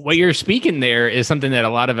good lessons. What you're speaking there is something that a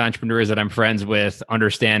lot of entrepreneurs that I'm friends with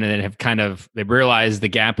understand and have they've realized the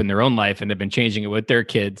gap in their own life and have been changing it with their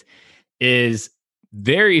kids. Is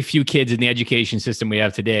very few kids in the education system we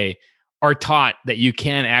have today are taught that you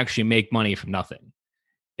can actually make money from nothing.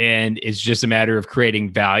 And it's just a matter of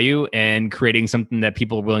creating value and creating something that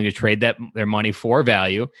people are willing to trade their money for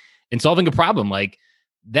value and solving a problem. Like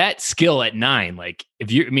that skill at 9, like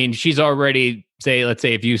she's already, let's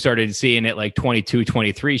say if you started seeing it like 22,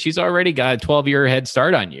 23, she's already got a 12-year head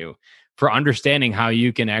start on you for understanding how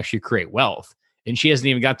you can actually create wealth. And she hasn't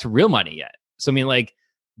even got to real money yet. So,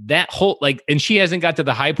 that whole and she hasn't got to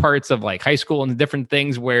the high parts of like high school and the different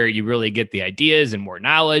things where you really get the ideas and more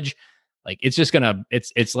knowledge. Like it's just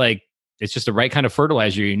it's just the right kind of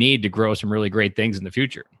fertilizer you need to grow some really great things in the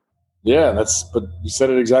future. Yeah, but you said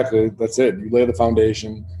it exactly. That's it. You lay the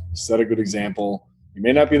foundation, set a good example. You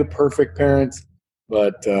may not be the perfect parent,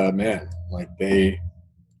 but man, like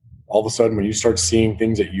all of a sudden when you start seeing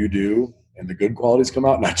things that you do and the good qualities come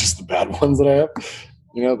out, not just the bad ones that I have,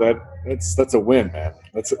 that's a win, man.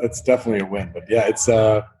 That's definitely a win. But yeah, it's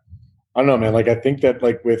I don't know, man. Like I think that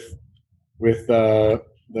like with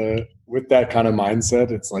that kind of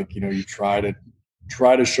mindset, it's like you try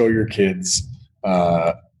to show your kids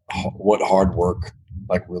what hard work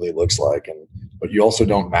like really looks like, but you also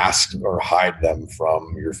don't mask or hide them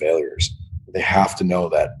from your failures. They have to know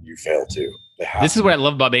that you fail too. This is what I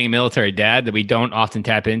love about being a military dad that we don't often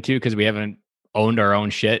tap into because we haven't owned our own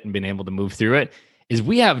shit and been able to move through it. Is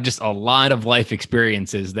we have just a lot of life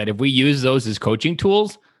experiences that if we use those as coaching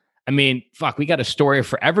tools, we got a story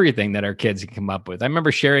for everything that our kids can come up with. I remember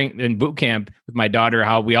sharing in boot camp with my daughter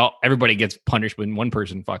how everybody gets punished when one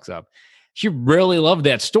person fucks up. She really loved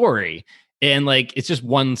that story. And like, it's just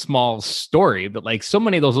one small story, but like so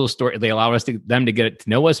many of those little stories, they allow them to get to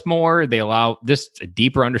know us more. They allow just a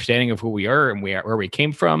deeper understanding of who we are and where we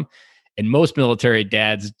came from. And most military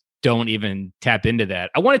dads don't even tap into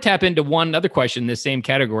that. I want to tap into one other question in this same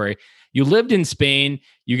category. You lived in Spain.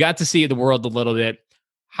 You got to see the world a little bit.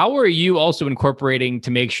 How are you also incorporating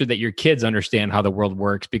to make sure that your kids understand how the world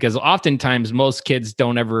works? Because oftentimes most kids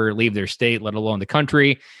don't ever leave their state, let alone the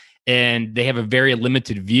country, and they have a very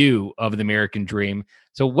limited view of the American dream.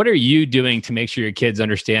 So what are you doing to make sure your kids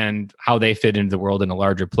understand how they fit into the world in a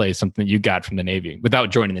larger place, something that you got from the Navy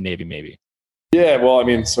without joining the Navy maybe? Yeah, well,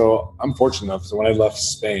 so I'm fortunate enough. So when I left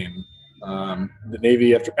Spain, the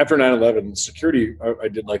Navy, after 9/11, security, I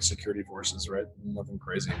did like security forces, right? Nothing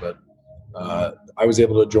crazy, but I was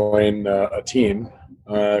able to join a team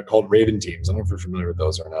called Raven Teams. I don't know if you're familiar with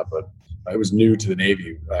those or not, but I was new to the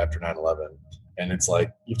Navy after 9/11. And it's like,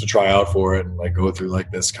 you have to try out for it and like go through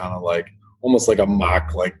like this kind of like, almost like a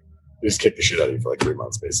mock, like they just kick the shit out of you for like 3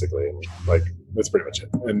 months basically. And like, that's pretty much it.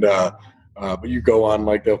 And, but you go on,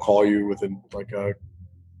 like they'll call you within like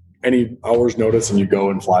any hour's notice and you go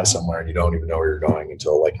and fly somewhere and you don't even know where you're going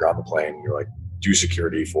until like you're on the plane and you're like do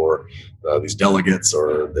security for these delegates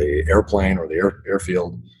or the airplane or the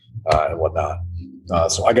airfield and whatnot.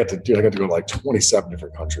 So I got to go to like 27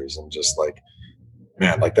 different countries and just like,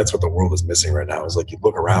 man, like that's what the world is missing right now is like you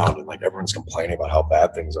look around and like everyone's complaining about how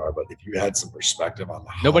bad things are. But if you had some perspective on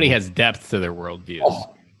nobody has depth to their worldviews.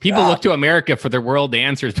 People look to America for their world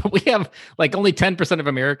answers, but we have like only 10% of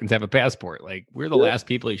Americans have a passport. Like we're the last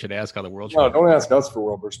people you should ask how the world. No, don't ask us for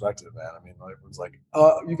world perspective, man. I mean, like, everyone's like,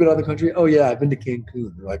 you've been out of the country? Oh yeah, I've been to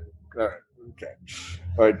Cancun. You're like, all right, okay,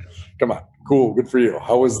 all right, come on, cool, good for you.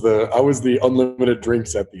 How was the unlimited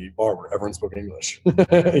drinks at the bar where everyone spoke English?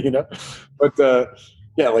 But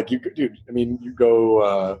yeah, like you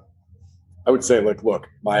go. I would say, like, look,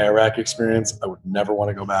 my Iraq experience, I would never want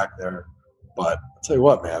to go back there. But I'll tell you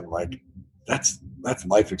what, man, like that's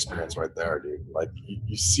life experience right there, dude. Like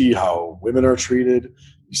you see how women are treated,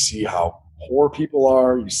 you see how poor people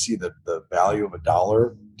are, you see the value of a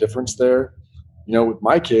dollar difference there. With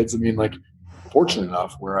my kids, I mean, like, fortunate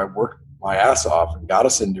enough where I worked my ass off and got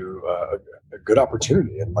us into a good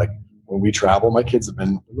opportunity. And like when we travel, my kids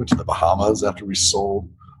we went to the Bahamas after we sold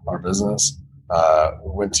our business.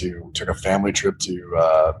 We took a family trip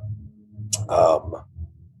to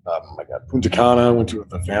Punta Cana. Went with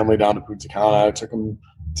the family down to Punta Cana. I took them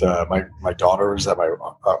to my daughters at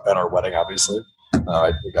our wedding, obviously.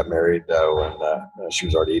 We got married when she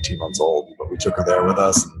was already 18 months old, but we took her there with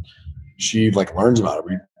us, and she like learns about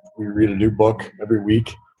it. We read a new book every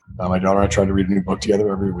week. My daughter and I try to read a new book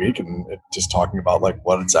together every week, and just talking about like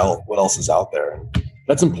what else is out there. And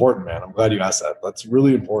that's important, man. I'm glad you asked that. That's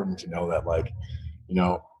really important to know that, like, you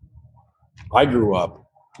know, I grew up,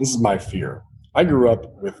 this is my fear. I grew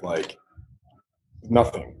up with like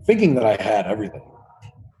nothing, thinking that I had everything,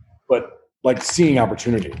 but like seeing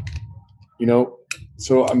opportunity, you know?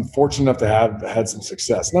 So I'm fortunate enough to have had some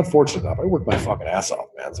success. Not fortunate enough. I worked my fucking ass off,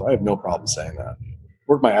 man. So I have no problem saying that.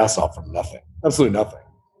 Worked my ass off from nothing. Absolutely nothing.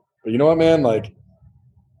 But you know what, man? Like,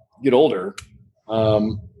 you get older.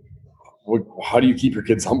 How do you keep your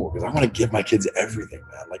kids humble? Because I want to give my kids everything,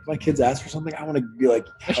 man. Like, my kids ask for something, I want to be like,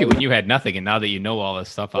 especially when you had nothing, and now that you know all this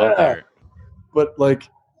stuff out there. But like,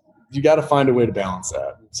 you got to find a way to balance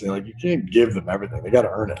that. Say, like, you can't give them everything. They got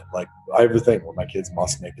to earn it. Like, I have a thing where my kids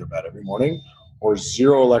must make their bed every morning, or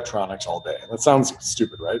zero electronics all day. And that sounds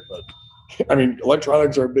stupid, right? But I mean,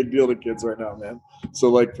 electronics are a big deal to kids right now, man. So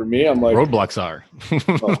like for me, I'm like, roadblocks are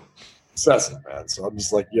excessive, man. So I'm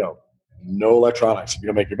just like, yo, no electronics. If you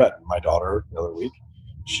don't make your bed. My daughter the other week,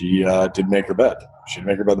 she did make her bed. She did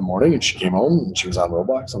make her bed in the morning, and she came home and she was on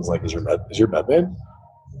Roblox. I was like, is your bed made?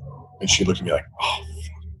 And she looked at me like, oh,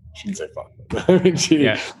 she didn't say fuck. I mean,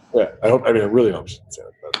 I really hope she didn't say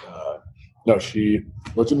that. But no, she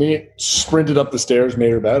looked at me, sprinted up the stairs,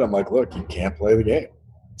 made her bed. I'm like, look, you can't play the game.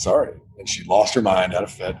 Sorry. And she lost her mind, had a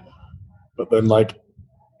fit. But then, like,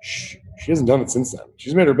 she hasn't done it since then.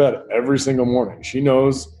 She's made her bed every single morning. She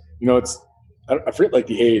knows, you know, I forget like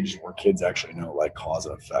the age where kids actually know like cause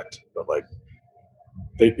and effect, but like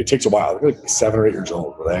it takes a while. They're like 7 or 8 years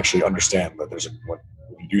old where they actually understand that there's when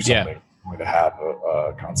you do something, going to have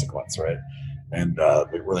a consequence, right? And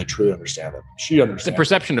where they truly understand it. She understands. The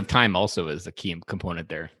perception of time also is the key component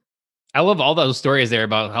there. I love all those stories there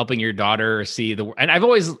about helping your daughter see the. And I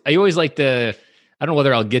always like the. I don't know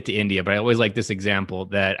whether I'll get to India, but I always like this example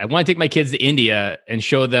that I want to take my kids to India and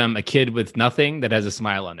show them a kid with nothing that has a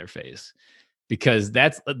smile on their face, because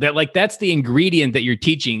that's the ingredient that you're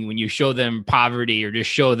teaching when you show them poverty or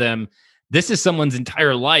just show them this is someone's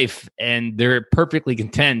entire life and they're perfectly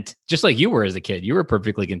content, just like you were as a kid. You were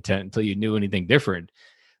perfectly content until you knew anything different.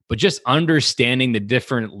 But just understanding the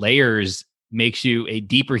different layers makes you a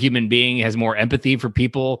deeper human being, has more empathy for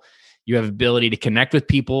people. You have ability to connect with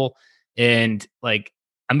people. And like,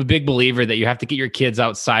 I'm a big believer that you have to get your kids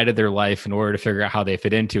outside of their life in order to figure out how they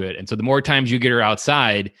fit into it. And so the more times you get her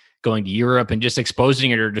outside, going to Europe and just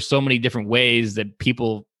exposing her to so many different ways that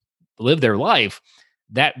people live their life,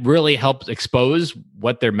 that really helps expose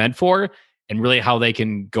what they're meant for and really how they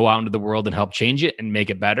can go out into the world and help change it and make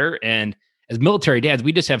it better. And as military dads,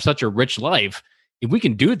 we just have such a rich life. If we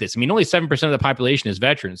can do this, I mean, only 7% of the population is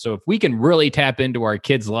veterans. So if we can really tap into our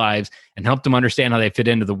kids' lives and help them understand how they fit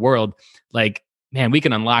into the world, like, man, we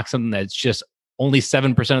can unlock something that's just only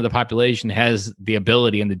 7% of the population has the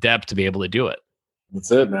ability and the depth to be able to do it.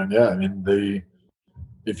 That's it, man. Yeah. I mean, the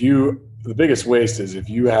biggest waste is if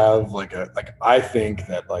you have I think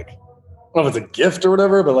that like, I don't know if it's a gift or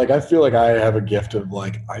whatever, but like, I feel like I have a gift of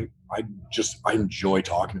like, I enjoy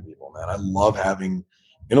talking to people, man. I love having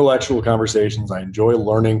intellectual conversations. I enjoy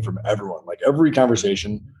learning from everyone. Like every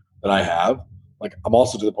conversation that I have, like I'm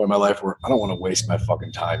also to the point in my life where I don't want to waste my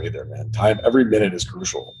fucking time either, man. Time, every minute is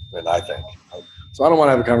crucial. And I think, so I don't want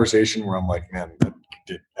to have a conversation where I'm like, man, that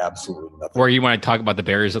did absolutely nothing. Or you want to talk about the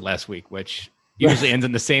Bears at last week, which usually ends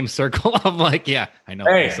in the same circle of like, yeah, I know.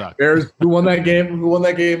 Hey, Bears, who won that game? Who won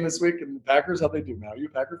that game this week? And the Packers, how'd they do now? Are you a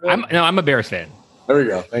Packer fan? I'm a Bears fan. There we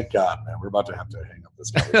go. Thank God, man. We're about to have to hang up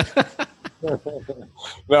this conversation.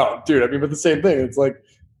 No, dude, I mean, but the same thing. It's like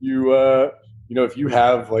if you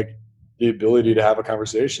have like the ability to have a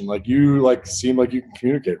conversation, like you like seem like you can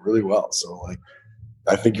communicate really well. So like,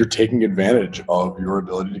 I think you're taking advantage of your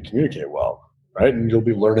ability to communicate well, right? And you'll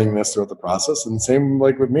be learning this throughout the process. And same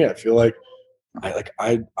like with me, I feel like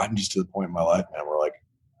I'm just to the point in my life, man, where like,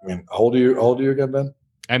 I mean, how old are you again, Ben?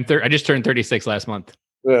 I just turned 36 last month.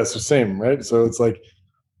 Yeah, so same, right? So it's like,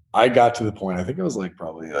 I got to the point, I think it was like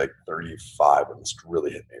probably like 35 when this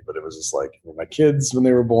really hit me, but it was just like my kids, when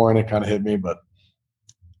they were born, it kind of hit me, but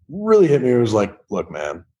really hit me. It was like, look,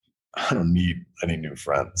 man, I don't need any new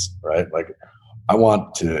friends, right? Like I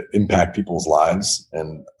want to impact people's lives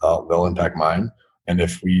and they'll impact mine. And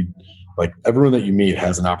if like everyone that you meet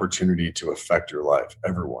has an opportunity to affect your life,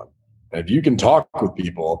 everyone. And if you can talk with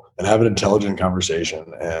people and have an intelligent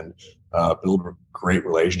conversation and build great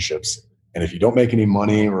relationships, and if you don't make any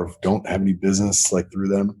money or don't have any business like through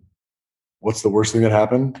them, what's the worst thing that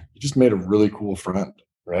happened? You just made a really cool friend,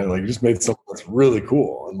 right? Like you just made something that's really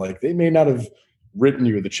cool. And like they may not have written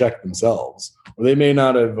you the check themselves, or they may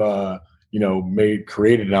not have,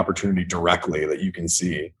 created an opportunity directly that you can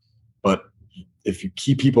see. But if you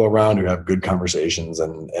keep people around who have good conversations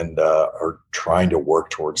and are trying to work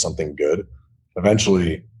towards something good,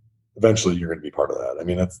 eventually you're going to be part of that. I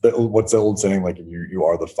mean, what's the old saying? Like, you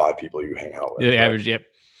are the 5 people you hang out with. The average, yep.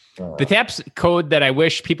 The TAPS code that I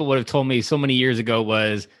wish people would have told me so many years ago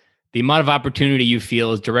was the amount of opportunity you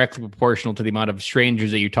feel is directly proportional to the amount of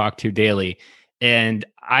strangers that you talk to daily. And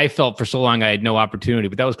I felt for so long I had no opportunity,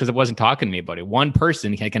 but that was because it wasn't talking to me about it. One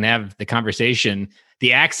person can have the conversation,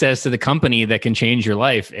 the access to the company that can change your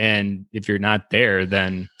life. And if you're not there,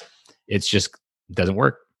 then it doesn't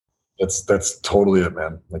work. That's totally it,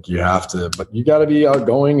 man. Like, you have to, but you got to be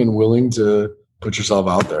outgoing and willing to put yourself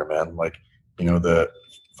out there, man. Like, the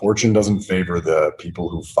fortune doesn't favor the people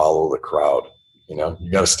who follow the crowd. You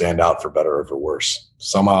got to stand out for better or for worse.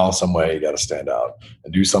 Somehow, some way, you got to stand out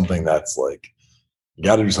and do something that's like, you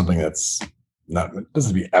got to do something that's not, it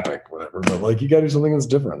doesn't be epic, whatever, but like, you got to do something that's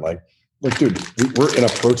different. Like, dude, we're in a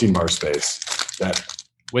protein bar space that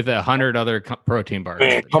with 100 other protein bars.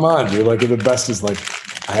 Man, come on, dude. Like, the best is like,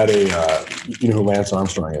 I had you know who Lance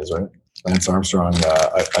Armstrong is, right? Lance Armstrong,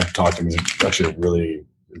 I've talked to him. He's actually really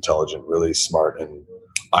intelligent, really smart, and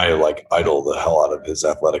I idol the hell out of his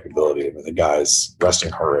athletic ability. I mean, the guy's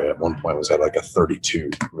resting heart rate at one point was at like a 32.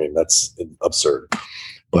 I mean, that's absurd.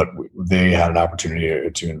 But they had an opportunity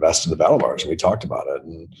to invest in the battle bars, and we talked about it.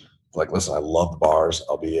 And like, listen, I love the bars.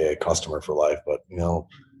 I'll be a customer for life, but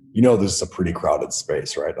this is a pretty crowded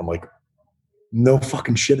space, right? I'm like, no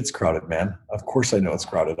fucking shit, it's crowded, man. Of course I know it's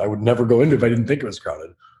crowded. I would never go into it if I didn't think it was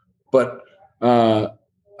crowded. But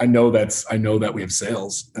I know that we have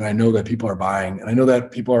sales, and I know that people are buying, and I know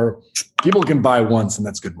that people can buy once, and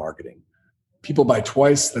that's good marketing. People buy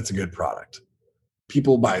twice, that's a good product.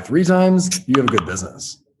 People buy 3 times, you have a good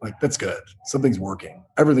business. Like, that's good. Something's working.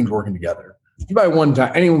 Everything's working together. If you buy one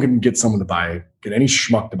time, anyone can get any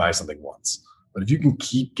schmuck to buy something once. But if you can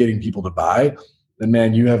keep getting people to buy, then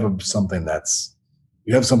man, you have something that's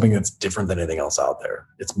different than anything else out there.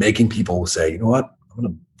 It's making people say, you know what, I'm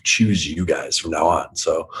going to choose you guys from now on.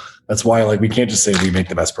 So that's why, like, we can't just say we make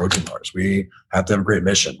the best protein bars. We have to have a great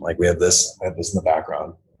mission. Like, we have this in the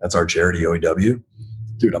background. That's our charity, OEW.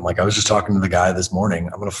 Dude, I'm like, I was just talking to the guy this morning.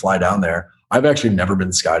 I'm going to fly down there. I've actually never been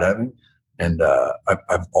skydiving, and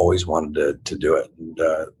I've always wanted to do it. And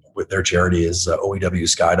with their charity is OEW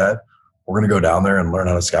Skydive. We're going to go down there and learn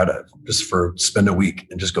how to skydive, just spend a week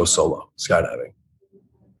and just go solo skydiving.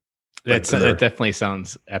 That definitely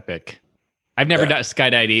sounds epic. I've never done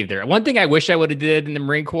skydived either. One thing I wish I would have did in the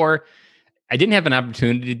Marine Corps, I didn't have an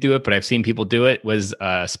opportunity to do it, but I've seen people do it, was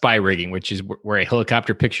spy rigging, which is where a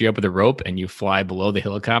helicopter picks you up with a rope and you fly below the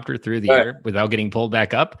helicopter through the air without getting pulled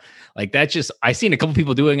back up. Like, I seen a couple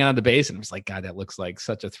people doing it on the base, and I was like, God, that looks like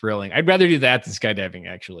such a thrilling. I'd rather do that than skydiving,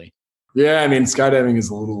 actually. Yeah, I mean, skydiving is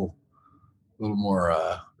a little more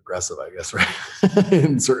aggressive, I guess, right?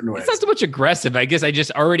 In certain ways. It's not so much aggressive. I guess I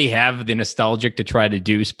just already have the nostalgic to try to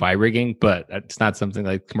do spy rigging, but it's not something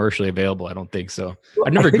like commercially available. I don't think so.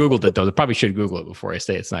 I've never Googled it though. I probably should Google it before I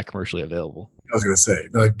say it's not commercially available. I was going to say,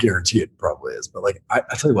 I guarantee it probably is, but like, I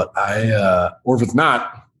tell you what, or if it's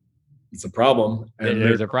not, it's a problem. And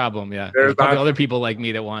there's a problem. Yeah. There's probably other people like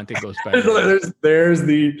me that want to go spy. there's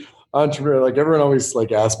the entrepreneur. Like, everyone always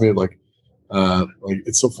like asks me like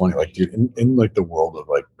it's so funny, like, dude, in like the world of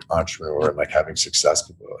like entrepreneur and like having success,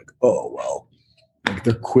 people are like, oh, well, like,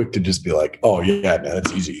 they're quick to just be like, oh yeah, man,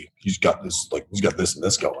 it's easy. He's got this and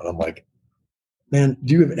this going. I'm like, man,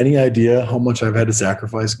 do you have any idea how much I've had to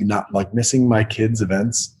sacrifice, not like missing my kids'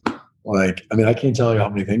 events? Like, I mean, I can't tell you how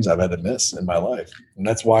many things I've had to miss in my life. And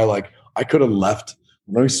that's why, like, I could have left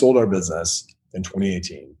when we sold our business in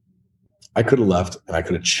 2018. I could have left and I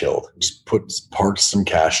could have chilled, just parked some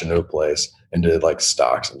cash into a place and did like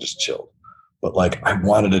stocks and just chilled. But like, I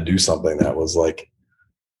wanted to do something that was like,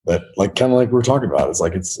 that, like, kind of like we're talking about. It's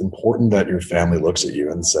like, it's important that your family looks at you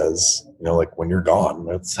and says, like, when you're gone,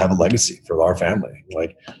 let's have a legacy for our family.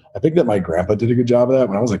 Like, I think that my grandpa did a good job of that.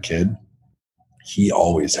 When I was a kid, he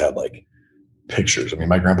always had like pictures. I mean,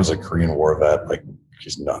 my grandpa's a Korean War vet. Like,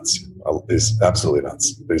 he's nuts. He's absolutely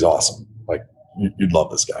nuts. But he's awesome. Like, you'd love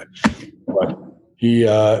this guy. But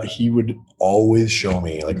he would always show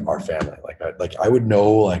me like our family. I would know,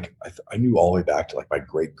 like, I knew all the way back to like my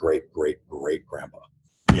great grandpa.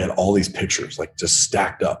 He had all these pictures like just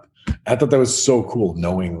stacked up. I thought that was so cool,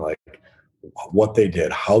 knowing like what they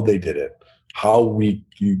did, how they did it, how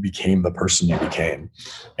you became the person you became.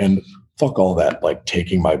 And fuck all that, like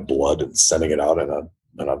taking my blood and sending it out in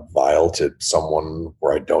a vial to someone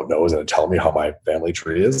where I don't know is going to tell me how my family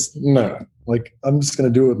tree is. No, Like, I'm just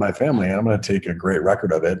going to do it with my family, and I'm going to take a great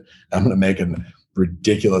record of it. I'm going to make a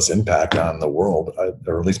ridiculous impact on the world,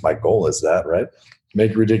 or at least my goal is that, right?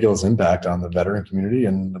 Make a ridiculous impact on the veteran community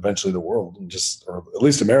and eventually the world, and just, or at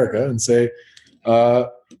least America, and say,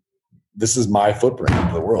 this is my footprint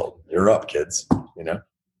into the world. You're up, kids, you know?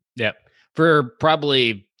 Yep. For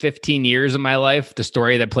probably 15 years of my life, the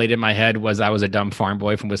story that played in my head was I was a dumb farm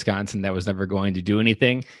boy from Wisconsin that was never going to do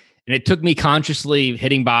anything. And it took me consciously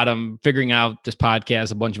hitting bottom, figuring out this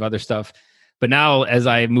podcast, a bunch of other stuff. But now as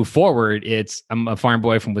I move forward, I'm a farm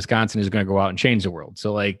boy from Wisconsin who's going to go out and change the world.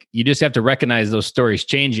 So like, you just have to recognize those stories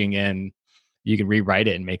changing, and you can rewrite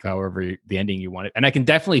it and make however the ending you want it. And I can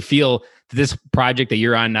definitely feel this project that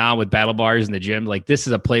you're on now with battle bars in the gym, like this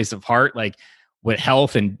is a place of heart, like what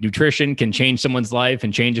health and nutrition can change someone's life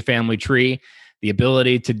and change a family tree. The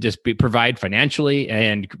ability to just provide financially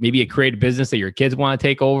and maybe create a business that your kids want to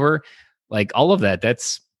take over, like all of that,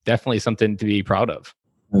 that's definitely something to be proud of.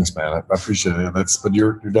 Thanks, man. I appreciate it. But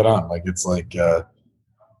you're dead on. Like, it's like, I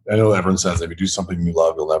know everyone says if you do something you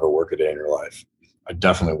love, you'll never work a day in your life. I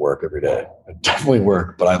definitely work every day. I definitely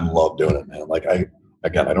work, but I love doing it, man. Like, I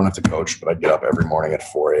don't have to coach, but I get up every morning at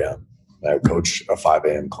 4 a.m. and I coach a 5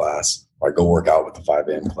 a.m. class. I go work out with the 5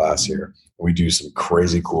 a.m. class here. We do some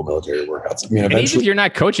crazy cool military workouts. I mean, and even if you're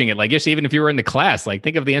not coaching it, like just even if you were in the class, like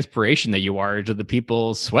think of the inspiration that you are to the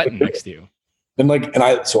people sweating next to you.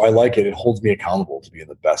 So I like it. It holds me accountable to be in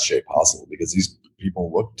the best shape possible, because these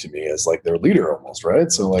people look to me as like their leader almost,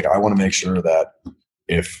 right? So like, I want to make sure that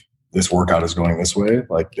if this workout is going this way,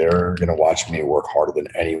 like they're going to watch me work harder than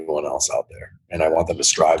anyone else out there. And I want them to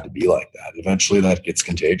strive to be like that. Eventually that gets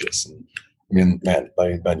contagious. And I mean, man,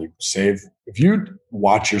 Ben, if you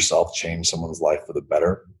watch yourself change someone's life for the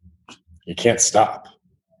better, you can't stop,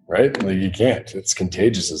 right? Like, you can't. It's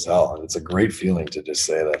contagious as hell. And it's a great feeling to just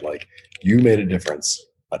say that, like, you made a difference,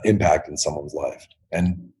 an impact in someone's life.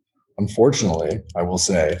 And unfortunately, I will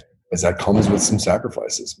say, is that comes with some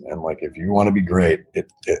sacrifices, man. Like, if you want to be great,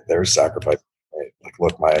 there's sacrifice. Right? Like,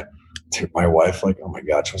 look, my wife, like, oh my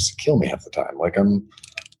God, she wants to kill me half the time. Like,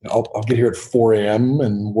 I'll get here at 4 a.m.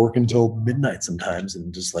 and work until midnight sometimes,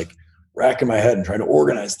 and just like racking my head and trying to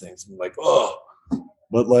organize things. And like, oh,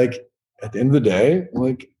 but like at the end of the day,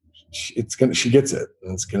 like she gets it,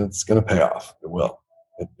 and it's gonna pay off. It will.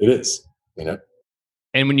 It is, you know.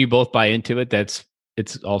 And when you both buy into it,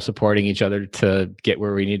 it's all supporting each other to get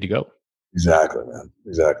where we need to go. Exactly, man.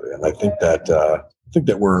 Exactly. And I think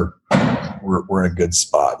that we're in a good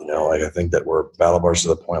spot, you know. Like, I think that we're battle bars to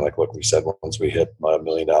the point, like, look, we said once we hit $1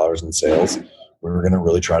 million in sales, we were going to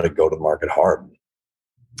really try to go to the market hard.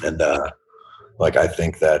 And like, I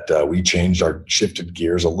think that we shifted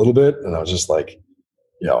gears a little bit, and I was just like,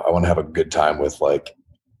 you know, I want to have a good time with what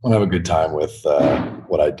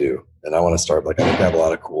I do. And I want to start, like, I think I have a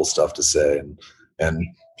lot of cool stuff to say, and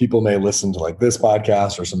people may listen to like this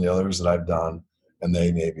podcast or some of the others that I've done, and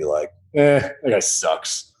they may be like, that guy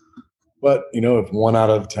sucks. But, you know, if 1 out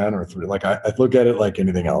of 10 or 3, like I look at it like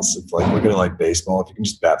anything else. It's like, look at it like baseball. If you can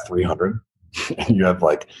just bat 300 and you have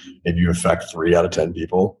like, if you affect 3 out of 10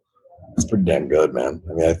 people, it's pretty damn good, man.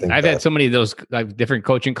 I mean, I think I've had so many of those like different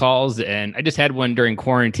coaching calls, and I just had one during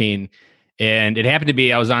quarantine, and it happened to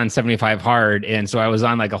be I was on 75 hard, and so I was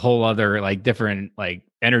on like a whole other like different like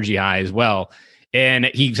energy high as well. And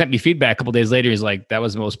he sent me feedback a couple days later. He's like, that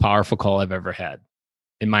was the most powerful call I've ever had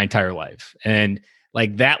in my entire life. And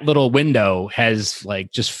like that little window has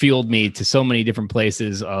like just fueled me to so many different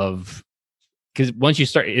places because once you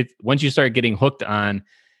start getting hooked on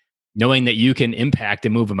knowing that you can impact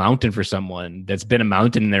and move a mountain for someone that's been a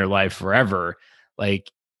mountain in their life forever,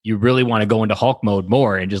 like you really want to go into Hulk mode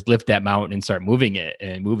more and just lift that mountain and start moving it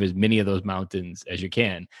and move as many of those mountains as you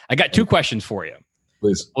can. I got 2 questions for you.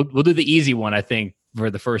 Please. We'll do the easy one, I think, for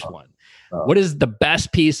the first one. What is the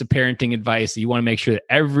best piece of parenting advice that you want to make sure that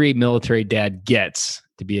every military dad gets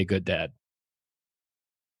to be a good dad?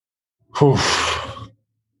 Whew.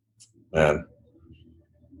 Man.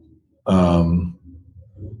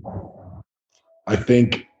 I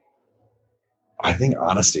think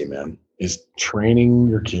honesty, man, is training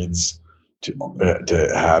your kids to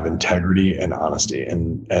have integrity and honesty,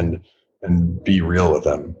 and be real with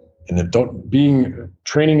them. And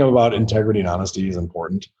training them about integrity and honesty is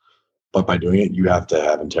important, but by doing it, you have to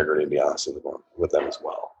have integrity and be honest with them as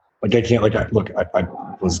well. Like, I can't, I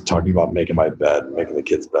was talking about making the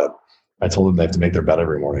kids' bed. I told them they have to make their bed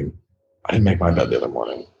every morning. I didn't make my bed the other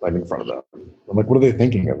morning, like in front of them. I'm like, what are they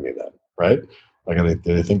thinking of me then? Right? Like,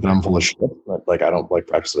 do they think that I'm full of shit? Like, I don't like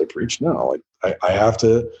practice what I preach? No, like I have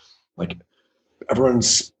to, like,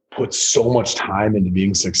 everyone's put so much time into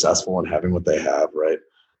being successful and having what they have. Right.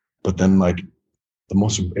 But then, like,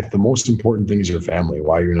 if the most important thing is your family,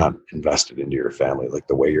 why you're not invested into your family, like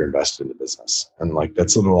the way you're invested in the business. And like,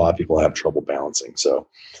 that's what a lot of people have trouble balancing. So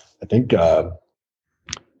I think,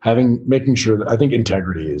 making sure that I think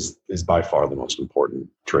integrity is by far the most important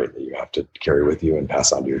trait that you have to carry with you and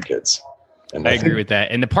pass on to your kids. And I agree with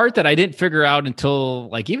that. And the part that I didn't figure out until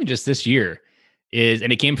like even just this year is,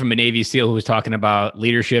 and it came from a Navy SEAL who was talking about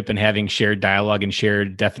leadership and having shared dialogue and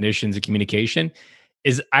shared definitions of communication,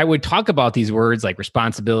 is I would talk about these words like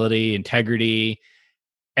responsibility, integrity,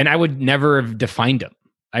 and I would never have defined them.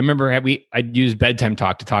 I remember I'd use bedtime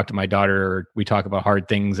talk to talk to my daughter, or we talk about hard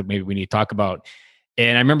things that maybe we need to talk about.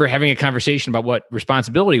 And I remember having a conversation about what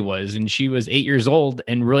responsibility was. And she was 8 years old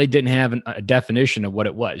and really didn't have a definition of what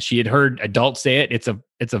it was. She had heard adults say it.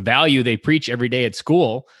 It's a value they preach every day at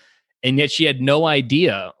school. And yet she had no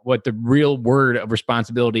idea what the real word of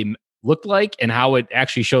responsibility looked like and how it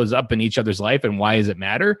actually shows up in each other's life and why does it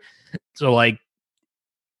matter. So like,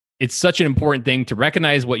 it's such an important thing to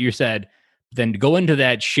recognize what you said, then to go into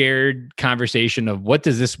that shared conversation of what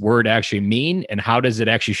does this word actually mean and how does it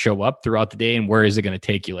actually show up throughout the day and where is it going to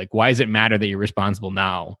take you? Like, why does it matter that you're responsible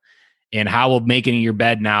now? And how will making your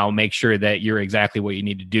bed now make sure that you're exactly what you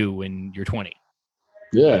need to do when you're 20?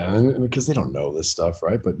 Yeah, and because they don't know this stuff,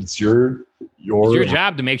 right? But it's your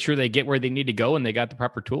job to make sure they get where they need to go and they got the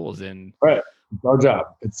proper tools. And right, it's our job.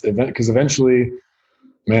 It's because eventually,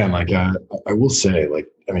 man, like I will say, like,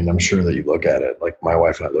 I mean, I'm sure that you look at it. Like my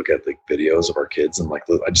wife and I look at the videos of our kids, and like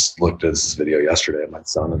I just looked at this video yesterday of my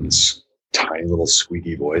son and this tiny little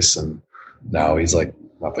squeaky voice, and now he's like,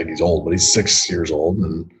 not like he's old, but he's 6 years old,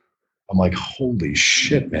 and I'm like, holy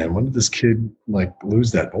shit, man, when did this kid like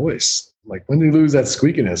lose that voice? Like, when did he lose that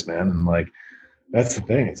squeakiness, man? And like, that's the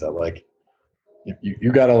thing, is that like,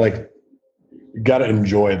 you gotta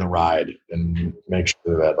enjoy the ride and make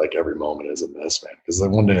sure that like every moment isn't this, man. Because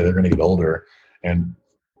like one day they're gonna get older, and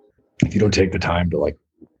if you don't take the time to like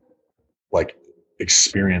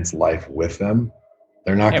experience life with them,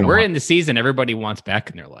 they're not gonna. We're in the season everybody wants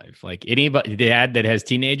back in their life. Like anybody dad that has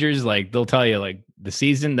teenagers, like they'll tell you like the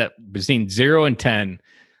season that between 0 and 10.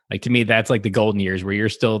 Like to me, that's like the golden years where you're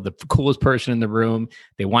still the coolest person in the room.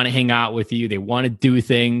 They want to hang out with you. They want to do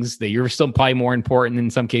things that you're still probably more important in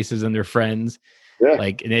some cases than their friends. Yeah.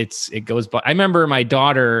 Like, and it goes by. I remember my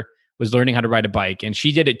daughter was learning how to ride a bike and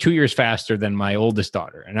she did it 2 years faster than my oldest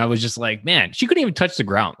daughter. And I was just like, man, she couldn't even touch the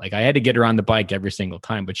ground. Like I had to get her on the bike every single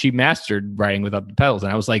time, but she mastered riding without the pedals.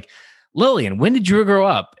 And I was like, Lillian, when did you grow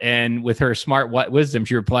up? And with her smart wisdom,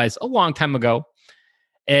 she replies, a long time ago.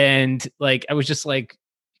 And like, I was just like,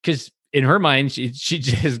 because in her mind, she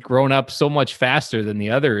just grown up so much faster than the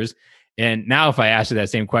others. And now if I ask her that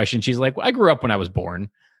same question, she's like, well, I grew up when I was born.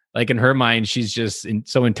 Like in her mind, she's just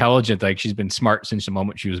so intelligent. Like she's been smart since the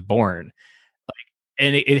moment she was born. Like,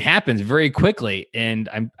 and it happens very quickly. And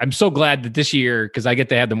I'm so glad that this year, because I get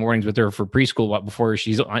to have the mornings with her for preschool before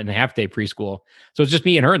she's on a half day preschool. So it's just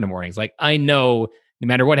me and her in the mornings. Like I know no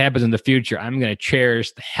matter what happens in the future, I'm going to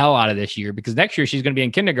cherish the hell out of this year because next year she's going to be in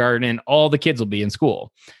kindergarten and all the kids will be in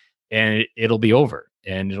school and it'll be over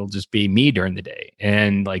and it'll just be me during the day.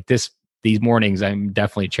 And like these mornings, I'm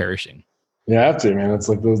definitely cherishing. Yeah, I have to, man. It's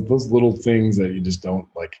like those little things that you just don't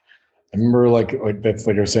like. I remember like that's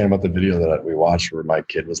like I was saying about the video that we watched where my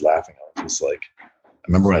kid was laughing. I was just like, I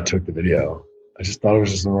remember when I took the video, I just thought it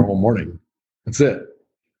was just a normal morning. That's it.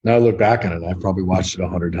 Now I look back on it, and I've probably watched it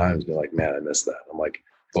 100 times and be like, man, I missed that. I'm like,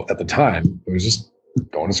 well, at the time, it was just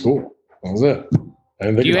going to school. That was it.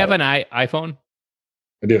 Do you have an iPhone?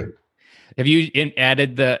 I do. Have you have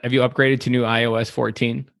you upgraded to new iOS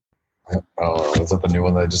 14? Oh, is that the new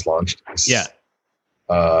one that I just launched? Yeah.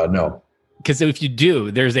 No. Because if you do,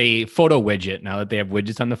 there's a photo widget now that they have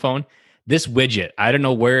widgets on the phone. This widget, I don't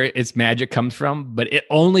know where its magic comes from, but it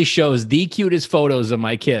only shows the cutest photos of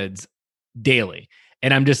my kids daily.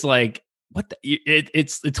 And I'm just like, what?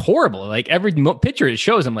 It's horrible. Like every picture it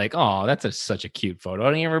shows, I'm like, oh, that's such a cute photo. I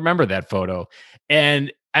don't even remember that photo.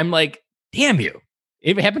 And I'm like, damn you.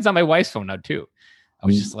 It happens on my wife's phone now too. I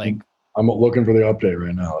was just like, I'm looking for the update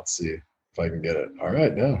right now. Let's see if I can get it. All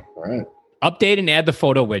right. Yeah. All right. Update and add the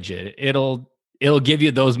photo widget. It'll give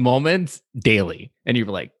you those moments daily. And you're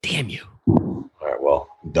like, damn you. All right. Well,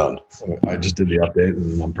 I'm done. I just did the update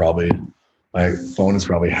and my phone is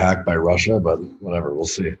probably hacked by Russia, but whatever. We'll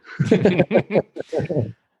see.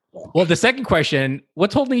 Well, the second question,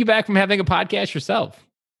 what's holding you back from having a podcast yourself?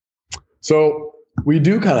 So we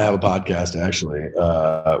do kind of have a podcast, actually.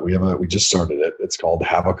 We just started it. It's called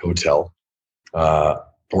Havoc Hotel,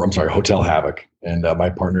 Hotel Havoc. And my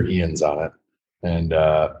partner Ian's on it. And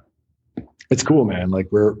it's cool, man. Like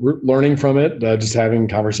we're learning from it, just having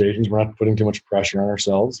conversations. We're not putting too much pressure on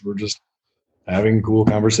ourselves. We're just having cool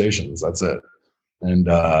conversations. That's it. And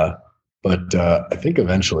but I think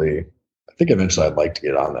eventually I'd like to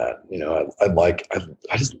get on that. You know,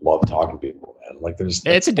 I just love talking to people, man. Like it's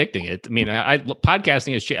addicting.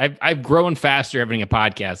 Podcasting is shit. I've grown faster having a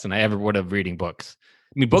podcast than I ever would have reading books.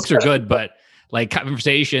 I mean, books are good, but like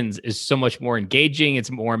conversations is so much more engaging. It's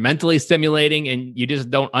more mentally stimulating, and you just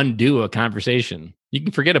don't undo a conversation. You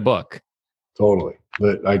can forget a book. Totally.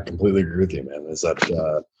 But I completely agree with you, man. Is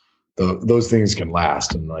that those things can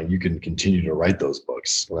last, and like you can continue to write those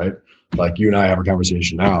books, right? Like you and I have a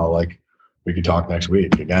conversation now, like we could talk next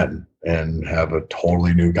week again and have a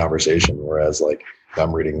totally new conversation. Whereas like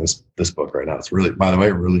I'm reading this book right now. It's really, by the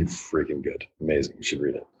way, really freaking good. Amazing. You should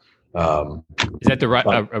read it. Is that the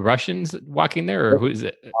Russians walking there, or who is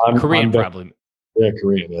it? Korean, probably. Yeah,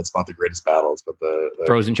 Korean. It's about the greatest battles, but the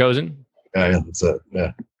Frozen Chosen. Yeah, that's it.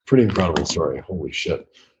 Yeah, pretty incredible story. Holy shit.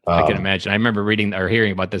 I can imagine. I remember reading or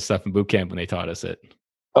hearing about this stuff in boot camp when they taught us it.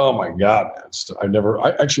 Oh my God,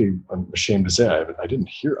 man. I'm ashamed to say I didn't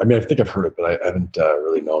hear. I mean, I think I've heard it, but I haven't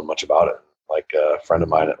really known much about it. Like a friend of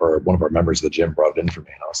mine or one of our members of the gym brought it in for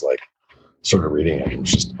me, and I was like, started reading it, and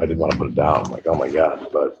I didn't want to put it down. I'm like, oh my God.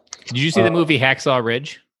 But did you see the movie Hacksaw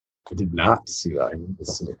Ridge? I did not see that.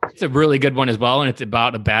 It's a really good one as well, and it's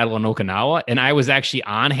about a battle in Okinawa. And I was actually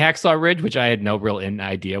on Hacksaw Ridge, which I had no real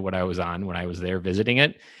idea what I was on when I was there visiting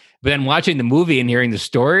it. But then watching the movie and hearing the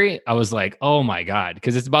story, I was like, oh my God,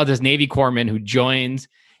 because it's about this Navy corpsman who joins,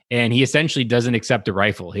 and he essentially doesn't accept a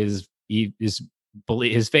rifle. His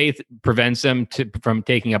faith prevents him from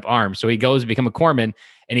taking up arms. So he goes to become a corpsman,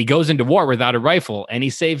 and he goes into war without a rifle, and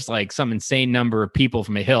he saves like some insane number of people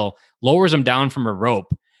from a hill, lowers them down from a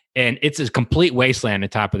rope, and it's a complete wasteland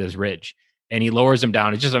at the top of this ridge. And he lowers them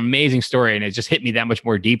down. It's just an amazing story, and it just hit me that much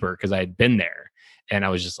more deeper because I had been there, and I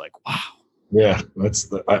was just like, wow. Yeah,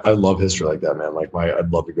 I love history like that, man. Like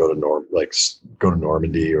I'd love to go to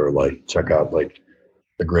Normandy or like check out like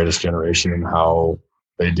the Greatest Generation and how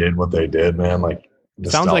they did what they did, man. Like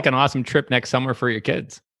sounds like an awesome trip next summer for your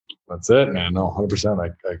kids. That's it, man. No,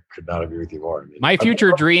 100%. I could not agree with you more. I mean, my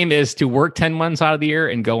future dream is to work 10 months out of the year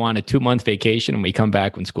and go on a 2-month vacation when we come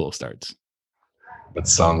back when school starts. That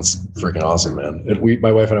sounds freaking awesome, man.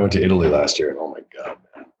 My wife and I went to Italy last year, and oh my God,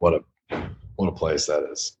 man, what a place that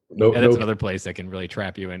is. That's another place that can really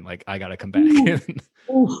trap you in. Like, I got to come back.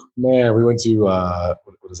 Man, we went to, what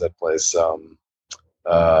is that place?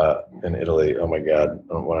 In Italy. Oh my God.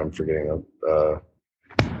 What I'm forgetting the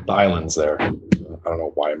islands there. I don't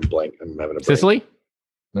know why I'm blank. I'm having a break. Sicily?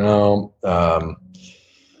 No.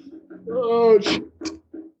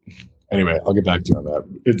 Anyway, I'll get back to you on that.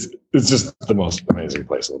 It's just the most amazing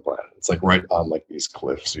place on the planet. It's like right on like these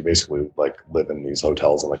cliffs. You basically like live in these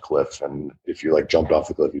hotels on a cliff, and if you like jumped off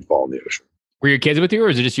the cliff, you'd fall in the ocean. Were your kids with you, or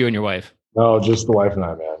is it just you and your wife? No, just the wife and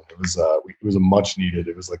I, man. It was a much needed.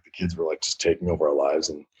 It was like the kids were like just taking over our lives,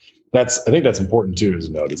 and I think that's important too. Is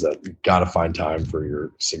note is that you got to find time for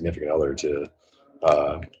your significant other to.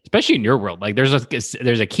 Especially in your world, like there's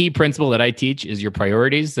a key principle that I teach is your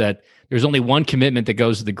priorities. That there's only one commitment that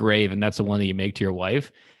goes to the grave, and that's the one that you make to your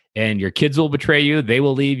wife. And your kids will betray you. They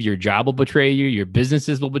will leave. Your job will betray you. Your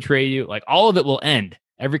businesses will betray you. Like all of it will end.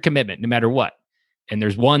 Every commitment, no matter what. And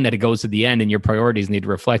there's one that it goes to the end, and your priorities need to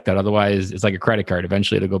reflect that. Otherwise, it's like a credit card.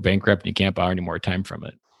 Eventually, it'll go bankrupt, and you can't borrow any more time from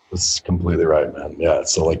it. That's completely right, man. Yeah.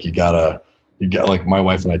 So like you got like my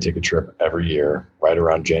wife and I take a trip every year, right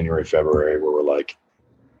around January, February, where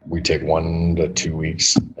we take 1 to 2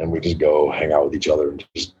 weeks and we just go hang out with each other and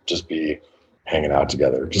just be hanging out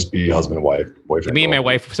together, just be husband and wife, boyfriend. Me and my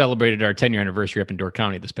wife celebrated our 10-year anniversary up in Door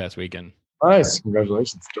County this past weekend. Nice.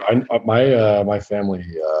 Congratulations. My family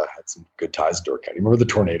had some good ties to Door County. Remember the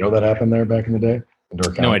tornado that happened there back in the day in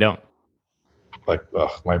Door County? No, I don't. Like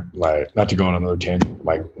my not to go on another tangent,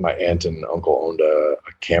 my aunt and uncle owned a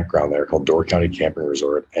campground there called Door County Camping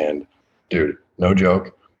Resort. And dude, no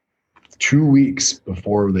joke, 2 weeks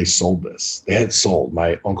before they sold this, they had sold.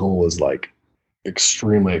 My uncle was like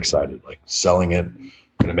extremely excited, like selling it,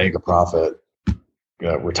 gonna make a profit,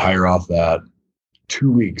 gonna retire off that.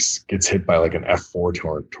 2 weeks gets hit by like an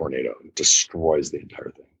F4 tornado and destroys the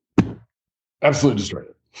entire thing. Absolutely destroyed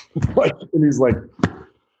it. Like, and he's like,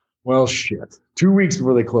 well, shit. 2 weeks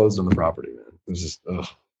before they closed on the property, man. It was just, ugh.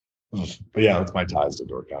 But yeah, that's my ties to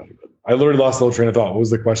Door County. But I literally lost the whole train of thought. What was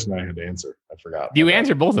the question I had to answer? I forgot. You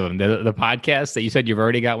answered both of them. The podcast that you said you've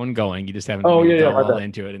already got one going. You just haven't all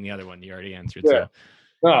into it. And the other one you already answered. Yeah. So.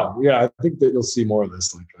 No, yeah, I think that you'll see more of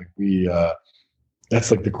this. Like we, that's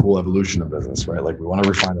like the cool evolution of business, right? Like we want to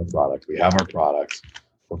refine our product. We have our products.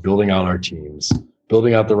 We're building out our teams,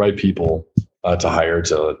 building out the right people to hire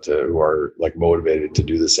to who are like motivated to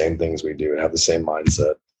do the same things we do and have the same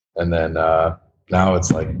mindset. And then now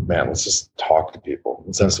it's like, man, let's just talk to people.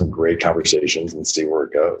 Let's have some great conversations and see where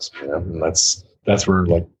it goes. And that's where,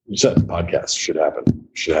 like you said, podcasts should happen.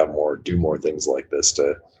 Should have more, do more things like this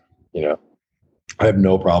to, I have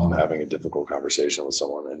no problem having a difficult conversation with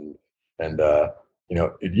someone. And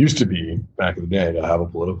it used to be back in the day to have a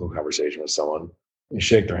political conversation with someone, you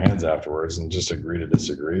shake their hands afterwards and just agree to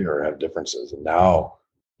disagree or have differences. And now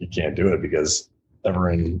you can't do it because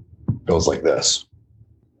everyone goes like this.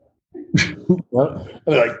 And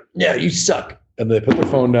they're like, yeah, you suck. And they put their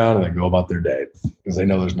phone down and they go about their day because they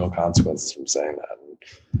know there's no consequences from saying that.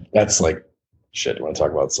 And that's like, shit, you want to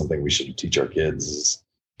talk about something we should teach our kids is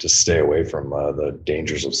just stay away from the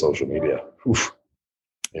dangers of social media. Oof.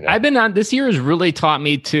 I've been on, this year has really taught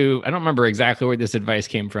me to, I don't remember exactly where this advice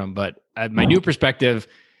came from, but my new perspective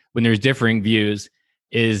when there's differing views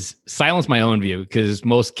is silence my own view, because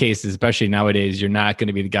most cases, especially nowadays, you're not going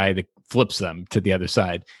to be the guy that flips them to the other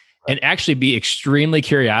side, and actually be extremely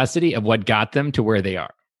curiosity of what got them to where they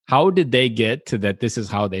are. How did they get to that? This is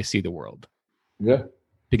how they see the world. Yeah.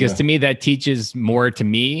 Because to me, that teaches more to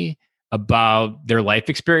me about their life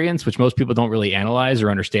experience, which most people don't really analyze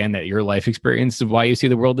or understand, that your life experience is why you see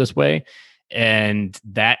the world this way. And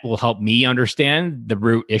that will help me understand the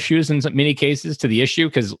root issues in many cases to the issue.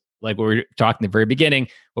 Because like we were talking at the very beginning,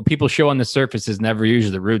 what people show on the surface is never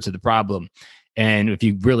usually the roots of the problem. And if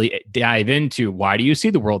you really dive into why do you see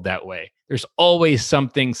the world that way, there's always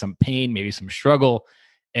something, some pain, maybe some struggle.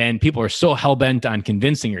 And people are so hell-bent on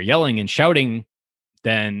convincing or yelling and shouting,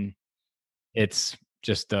 then it's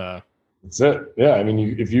just that's it. Yeah. I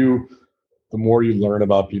mean, the more you learn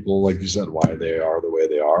about people, like you said, why they are the way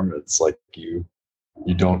they are, it's like you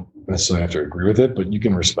don't necessarily have to agree with it, but you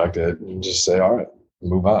can respect it and just say, all right,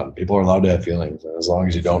 move on. People are allowed to have feelings. And as long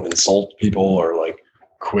as you don't insult people or like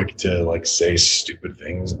quick to like say stupid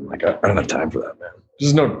things. And like, I don't have time for that, man.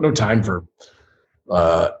 There's no time for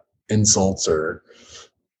insults or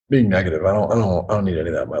being negative. I don't need any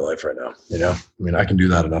of that in my life right now. I mean, I can do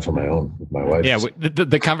that enough on my own with my wife. Yeah.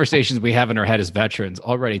 The conversations we have in our head as veterans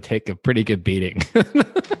already take a pretty good beating. Oh my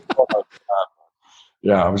God.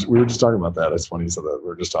 Yeah. We were just talking about that. It's funny you said that. We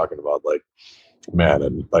were just talking about like, man,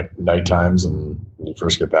 and like night times and when you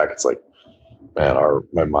first get back, it's like, man,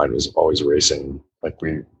 my mind was always racing. Like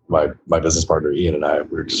my business partner, Ian, and I,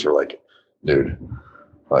 we were like, dude,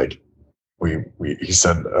 like, he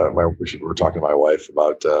said, we were talking to my wife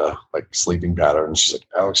about like sleeping patterns. She's like,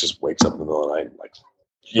 Alex just wakes up in the middle of the night and like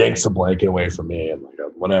yanks the blanket away from me and like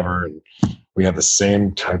whatever. And we have the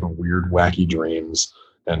same type of weird, wacky dreams,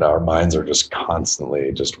 and our minds are just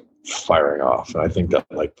constantly just firing off. And I think that,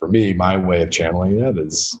 like, for me, my way of channeling that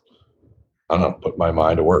is, I don't know, put my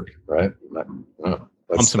mind to work, right? Pump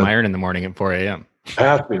some iron in the morning at 4 a.m.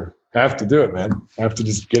 Have to do it, man. Have to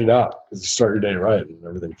just get it out because you start your day right and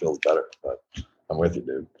everything feels better. But I'm with you,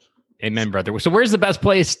 dude. Amen, brother. So where's the best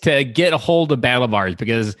place to get a hold of Battle Bars?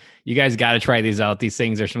 Because you guys got to try these out. These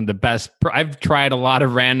things are some of the best. I've tried a lot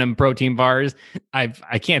of random protein bars. I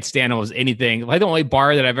can't stand almost anything. Like the only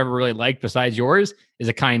bar that I've ever really liked besides yours is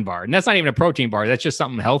a Kind bar. And that's not even a protein bar. That's just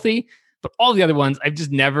something healthy. But all the other ones, I've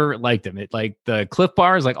just never liked them. It, like the Cliff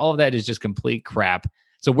bars, like all of that is just complete crap.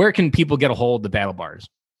 So where can people get a hold of the Battle Bars?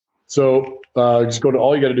 So just go to,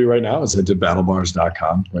 all you got to do right now is head to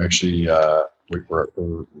battlebars.com. We actually, we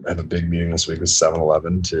have a big meeting this week with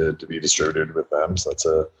 7-Eleven to be distributed with them. So that's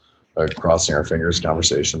a crossing our fingers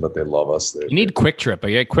conversation, but they love us. You need Quick Trip. Are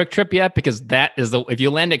you at Quick Trip yet? Because that is if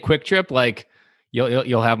you land at Quick Trip, like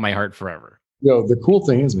you'll have my heart forever. The cool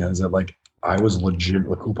thing is, man, is that like I was legit,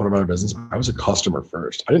 the cool part of my business, I was a customer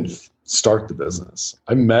first. I didn't start the business.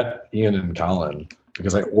 I met Ian and Colin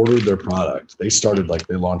because I ordered their product. They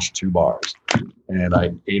launched 2 bars and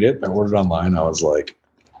I ate it. I ordered online. I was like,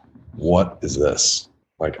 what is this?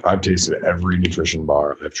 Like, I've tasted every nutrition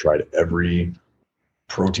bar. I've tried every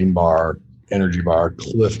protein bar, energy bar,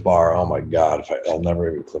 Cliff bar. Oh my God. I'll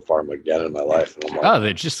never eat a Cliff bar again in my life. And I'm like,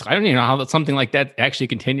 I don't even know how something like that actually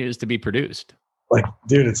continues to be produced. Like,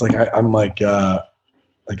 dude, it's like, I'm like,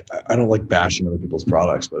 I don't like bashing other people's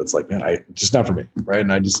products, but it's like, man, just not for me. Right.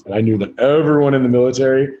 And I knew that everyone in the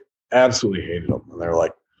military absolutely hated them. And they're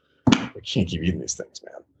like, we can't keep eating these things,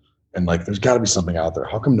 man. And like, there's gotta be something out there.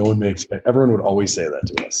 How come no one makes, everyone would always say that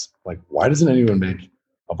to us. Like, why doesn't anyone make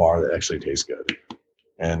a bar that actually tastes good?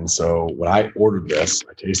 And so when I ordered this,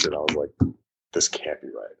 I tasted it. I was like, this can't be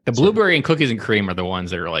right. The blueberry and cookies and cream are the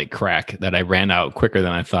ones that are like crack that I ran out quicker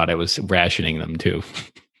than I thought. I was rationing them too.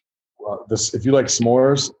 Well, if you like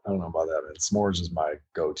s'mores, I don't know about that, man. S'mores is my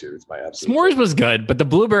go-to. It's my absolute s'mores was good, but the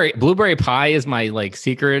blueberry pie is my like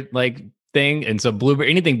secret like thing. And so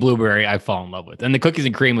anything blueberry, I fall in love with. And the cookies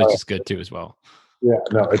and cream was just good too as well. Yeah,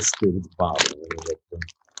 no, it's bomb.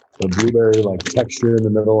 The blueberry like texture in the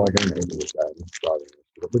middle, like I'm into this guy.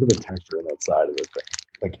 Look at the texture on that side of it.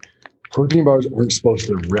 Like protein bars aren't supposed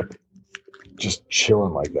to rip, just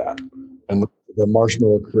chilling like that. And the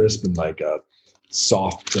marshmallow crisp and like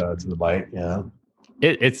soft to the bite. Yeah.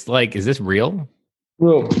 It's like, is this real?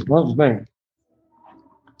 Well, that's the thing.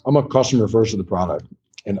 I'm a customer first of the product,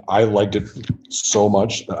 and I liked it so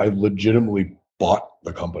much that I legitimately bought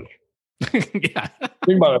the company. Yeah.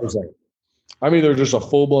 Think about everything. I'm either just a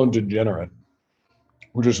full-blown degenerate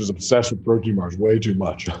who just is obsessed with protein bars way too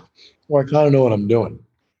much, or I kind of know what I'm doing.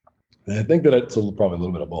 And I think that it's probably a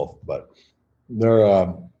little bit of both, but they're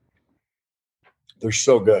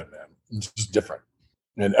so good, man. It's just different,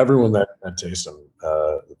 and everyone that tastes them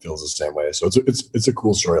feels the same way. So it's a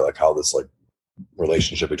cool story, like how this like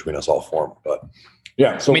relationship between us all formed. But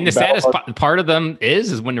yeah, so I mean, the saddest part of them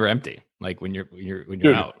is when they're empty, like when you're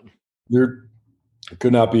Dude, out.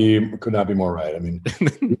 Could not be more right. I mean,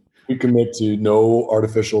 we commit to no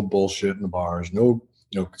artificial bullshit in the bars. No,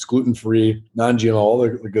 it's gluten free, non-GMO, all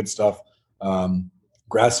the good stuff.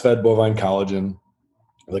 Grass-fed bovine collagen.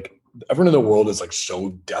 Like everyone in the world is like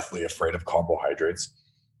so deathly afraid of carbohydrates.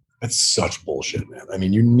 That's such bullshit, man. I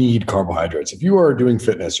mean, you need carbohydrates. If you are doing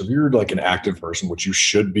fitness, or if you're like an active person, which you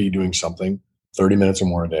should be doing something 30 minutes or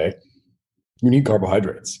more a day, you need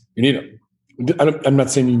carbohydrates. You need them. I'm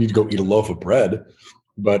not saying you need to go eat a loaf of bread,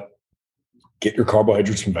 but get your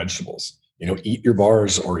carbohydrates from vegetables. Eat your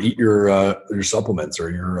bars or eat your supplements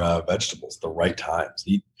or your vegetables at the right times.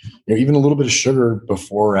 Eat, even a little bit of sugar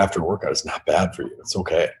before or after workout is not bad for you. It's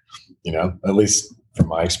okay. At least from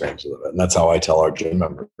my experience with it. And that's how I tell our gym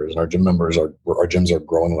members. And our gym members our gyms are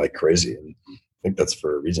growing like crazy. And I think that's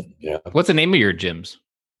for a reason. Yeah. What's the name of your gyms?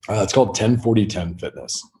 It's called 10-40-10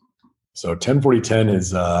 Fitness. So 10-40-10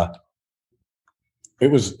 is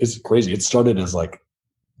it's crazy. It started as like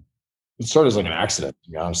an accident, to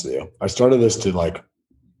be honest with you. I started this to like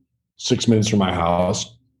 6 minutes from my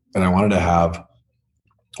house, and I wanted to have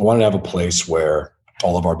a place where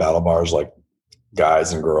all of our battle bars, like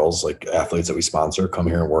guys and girls, like athletes that we sponsor, come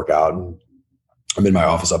here and work out. And I'm in my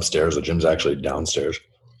office upstairs. The gym's actually downstairs,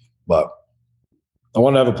 but I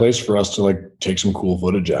wanted to have a place for us to like take some cool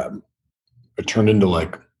footage at. It turned into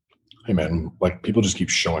like, hey man, like people just keep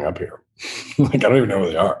showing up here. Like I don't even know where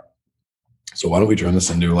they are. So why don't we turn this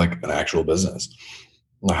into like an actual business?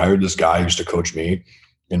 I hired this guy who used to coach me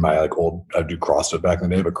in my like I'd do CrossFit back in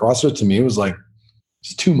the day, but CrossFit to me was like,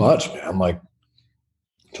 it's too much, man. I'm like,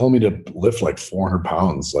 telling me to lift like 400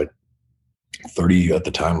 pounds, like 30 at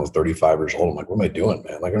the time, I was 35 years old. I'm like, what am I doing,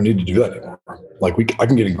 man? Like I don't need to do that anymore. Like I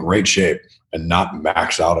can get in great shape and not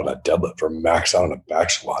max out on a deadlift or max out on a back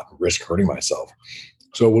squat and risk hurting myself.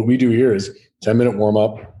 So what we do here is 10-minute warm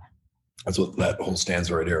up. That's what that whole stands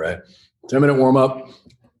for right here, right? 10-minute warm up,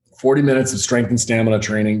 40 minutes of strength and stamina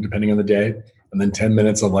training, depending on the day. And then 10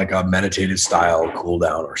 minutes of like a meditative style cool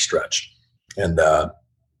down or stretch. And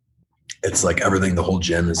it's like everything, the whole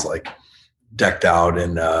gym is like decked out,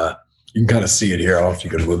 and you can kind of see it here. I don't know if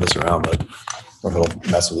you could move this around, but I don't know if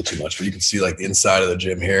it'll mess with it too much, but you can see like the inside of the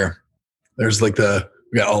gym here. There's like we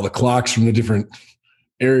got all the clocks from the different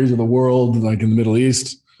areas of the world, like in the Middle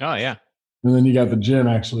East. Oh yeah. And then you got the gym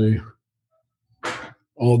actually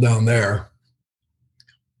all down there.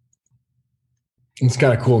 It's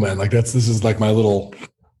kind of cool, man. Like this is like my little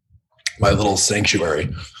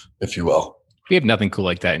sanctuary, if you will. We have nothing cool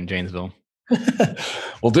like that in Janesville.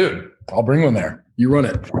 Well, dude, I'll bring one there. You run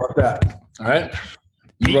it. Fuck that. All right.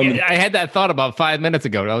 I had that thought about 5 minutes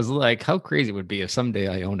ago. I was like, how crazy it would be if someday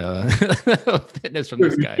I own a fitness from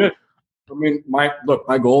this guy. I mean,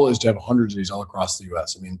 my goal is to have hundreds of these all across the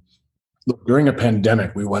U.S. I mean, look, during a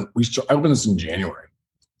pandemic, I opened this in January.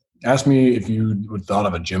 Ask me if you would thought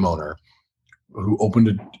of a gym owner who opened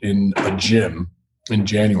it in a gym in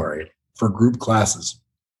January for group classes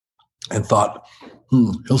and thought,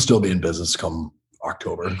 he'll still be in business come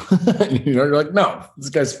October. You're like, no, this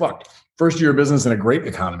guy's fucked. First year of business in a great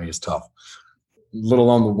economy is tough, let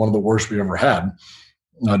alone one of the worst we've ever had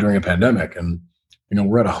during a pandemic. And,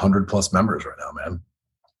 we're at 100+ members right now,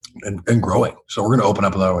 man, and growing. So we're going to open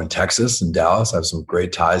up another one in Texas and Dallas. I have some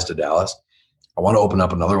great ties to Dallas. I want to open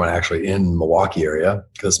up another one actually in Milwaukee area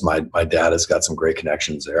because my dad has got some great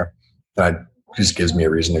connections there. And it just gives me a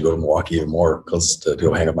reason to go to Milwaukee even more because to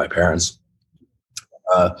go hang with my parents.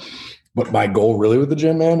 But my goal really with the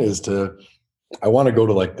gym, man, is I want to go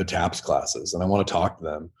to like the TAPS classes and I want to talk to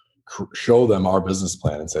them, show them our business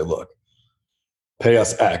plan and say, look, pay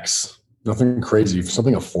us X, nothing crazy,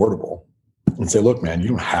 something affordable, and say, look, man, you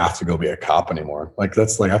don't have to go be a cop anymore. Like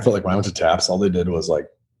that's like, I felt like when I went to TAPS, all they did was like,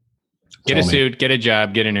 get a suit, get a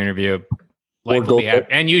job, get an interview. Life will be happy.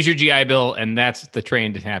 And use your GI Bill, and that's the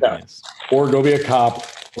train to happiness. Yeah. Or go be a cop,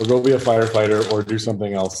 or go be a firefighter, or do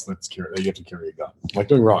something else that you have to carry a gun. I'm like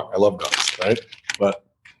doing wrong. I love guns, right? But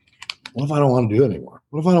what if I don't want to do it anymore?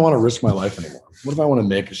 What if I don't want to risk my life anymore? What if I want to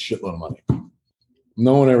make a shitload of money?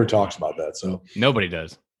 No one ever talks about that. So nobody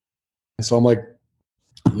does. So I'm like,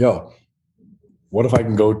 yo, what if I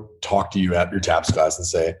can go talk to you at your TAPS class and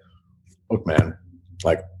say, look, man,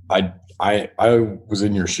 like I was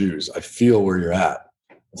in your shoes. I feel where you're at.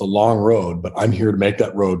 It's a long road, but I'm here to make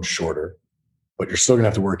that road shorter. But you're still gonna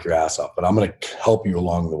have to work your ass off. But I'm gonna help you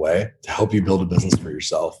along the way to help you build a business for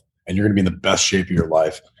yourself. And you're gonna be in the best shape of your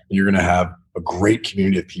life. And you're gonna have a great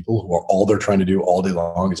community of people who are all they're trying to do all day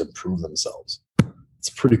long is improve themselves. It's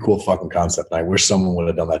a pretty cool fucking concept. And I wish someone would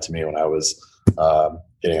have done that to me when I was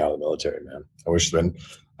getting out of the military, man. I wish then.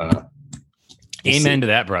 Amen to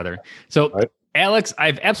that, brother. So, right? Alex,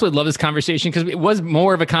 I've absolutely loved this conversation because it was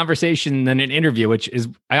more of a conversation than an interview, which is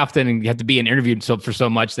I often have to be interviewed for so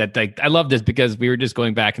much that I love this because we were just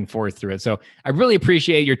going back and forth through it. So I really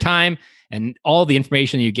appreciate your time and all the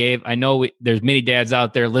information you gave. I know there's many dads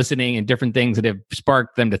out there listening and different things that have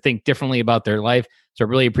sparked them to think differently about their life. So I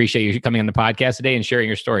really appreciate you coming on the podcast today and sharing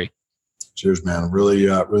your story. Cheers, man. Really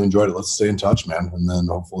enjoyed it. Let's stay in touch, man. And then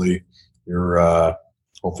hopefully you're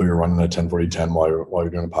running a 10-40-10 while you're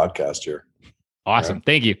doing a podcast here. Awesome. Yeah.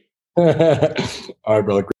 Thank you. All right,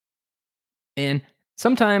 brother. And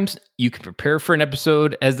sometimes you can prepare for an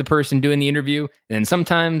episode as the person doing the interview, and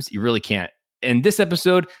sometimes you really can't. In this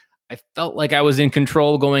episode, I felt like I was in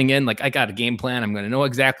control going in. Like I got a game plan. I'm going to know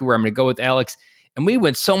exactly where I'm going to go with Alex. And we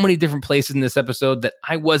went so many different places in this episode that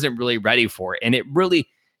I wasn't really ready for. And it really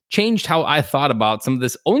changed how I thought about some of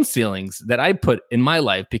this own ceilings that I put in my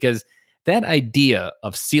life, because that idea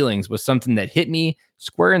of ceilings was something that hit me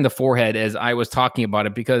square in the forehead as I was talking about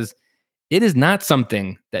it, because it is not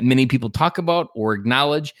something that many people talk about or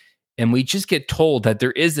acknowledge. And we just get told that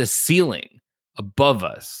there is a ceiling above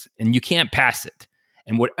us and you can't pass it.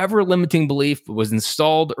 And whatever limiting belief was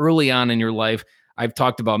installed early on in your life, I've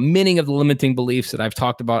talked about many of the limiting beliefs that I've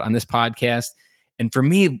talked about on this podcast. And for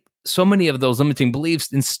me, so many of those limiting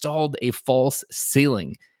beliefs installed a false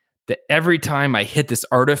ceiling that every time I hit this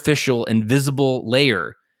artificial invisible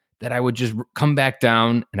layer, that I would just come back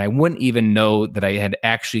down and I wouldn't even know that I had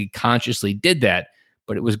actually consciously did that,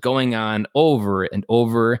 but it was going on over and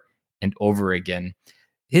over and over again.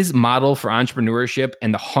 His model for entrepreneurship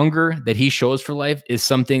and the hunger that he shows for life is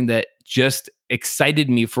something that just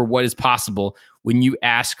excited me for what is possible when you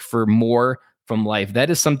ask for more from life.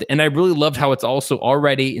 That is something, and I really loved how it's also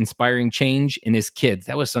already inspiring change in his kids.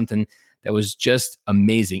 That was something that was just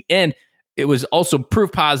amazing. And it was also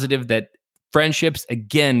proof positive that friendships,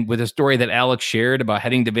 again, with a story that Alex shared about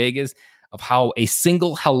heading to Vegas, of how a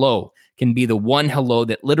single hello can be the one hello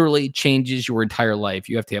that literally changes your entire life.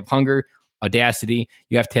 You have to have hunger, audacity.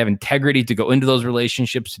 You have to have integrity to go into those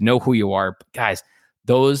relationships, to know who you are. But guys,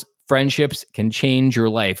 those friendships can change your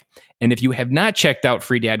life. And if you have not checked out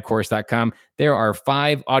freedadcourse.com, there are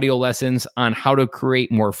 5 audio lessons on how to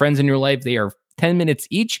create more friends in your life. They are 10 minutes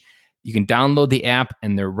each. You can download the app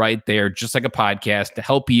and they're right there, just like a podcast, to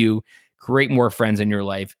help you create more friends in your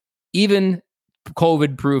life. Even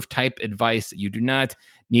COVID-proof type advice that you do not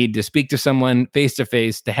need to speak to someone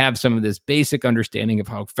face-to-face to have some of this basic understanding of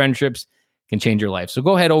how friendships can change your life. So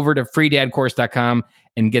go ahead over to freedadcourse.com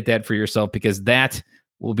and get that for yourself, because that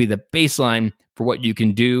will be the baseline for what you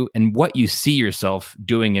can do and what you see yourself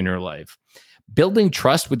doing in your life. Building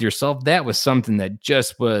trust with yourself, that was something that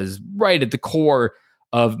just was right at the core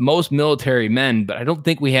of most military men, but I don't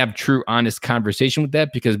think we have true, honest conversation with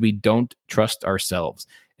that, because we don't trust ourselves.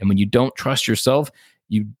 And when you don't trust yourself,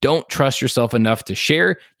 you don't trust yourself enough to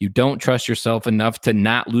share. You don't trust yourself enough to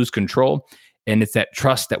not lose control. And it's that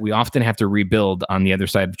trust that we often have to rebuild on the other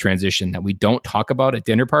side of the transition that we don't talk about at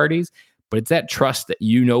dinner parties, but it's that trust that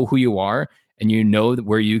you know who you are and you know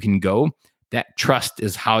where you can go. That trust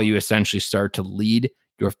is how you essentially start to lead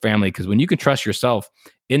your family. Because when you can trust yourself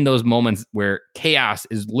in those moments where chaos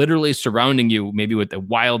is literally surrounding you, maybe with a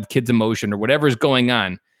wild kid's emotion or whatever is going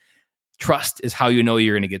on, trust is how you know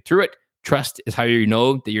you're going to get through it. Trust is how you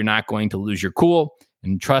know that you're not going to lose your cool.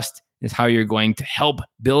 And trust is how you're going to help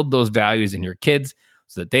build those values in your kids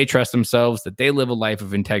so that they trust themselves, that they live a life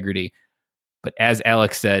of integrity. But as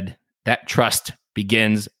Alex said, that trust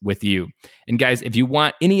begins with you. And guys, if you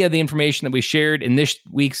want any of the information that we shared in this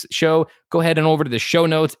week's show, go ahead and over to the show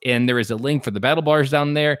notes, and there is a link for the battle bars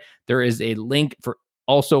down there. There is a link for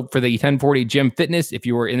also for the 1040 Gym Fitness. If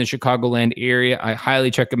you are in the Chicagoland area, I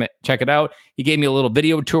highly check it out. He gave me a little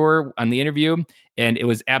video tour on the interview, and it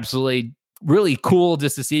was absolutely really cool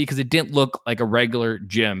just to see because it didn't look like a regular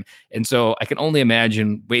gym. And so I can only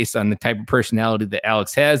imagine, based on the type of personality that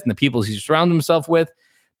Alex has and the people he surrounds himself with,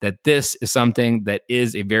 that this is something that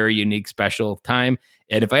is a very unique, special time.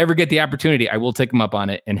 And if I ever get the opportunity, I will take him up on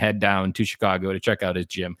it and head down to Chicago to check out his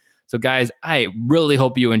gym. So guys, I really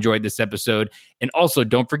hope you enjoyed this episode. And also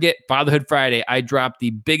don't forget Fatherhood Friday. I dropped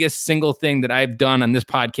the biggest single thing that I've done on this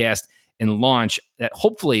podcast and launch that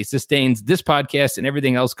hopefully sustains this podcast and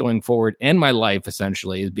everything else going forward. And my life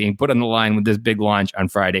essentially is being put on the line with this big launch on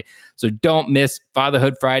Friday. So don't miss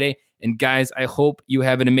Fatherhood Friday. And guys, I hope you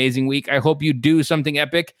have an amazing week. I hope you do something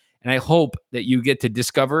epic. And I hope that you get to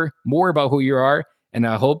discover more about who you are. And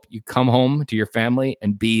I hope you come home to your family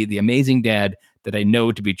and be the amazing dad that I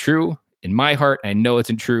know to be true in my heart. I know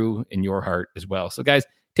it's true in your heart as well. So guys,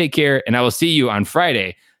 take care. And I will see you on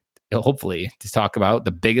Friday, hopefully, to talk about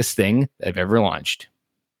the biggest thing that I've ever launched.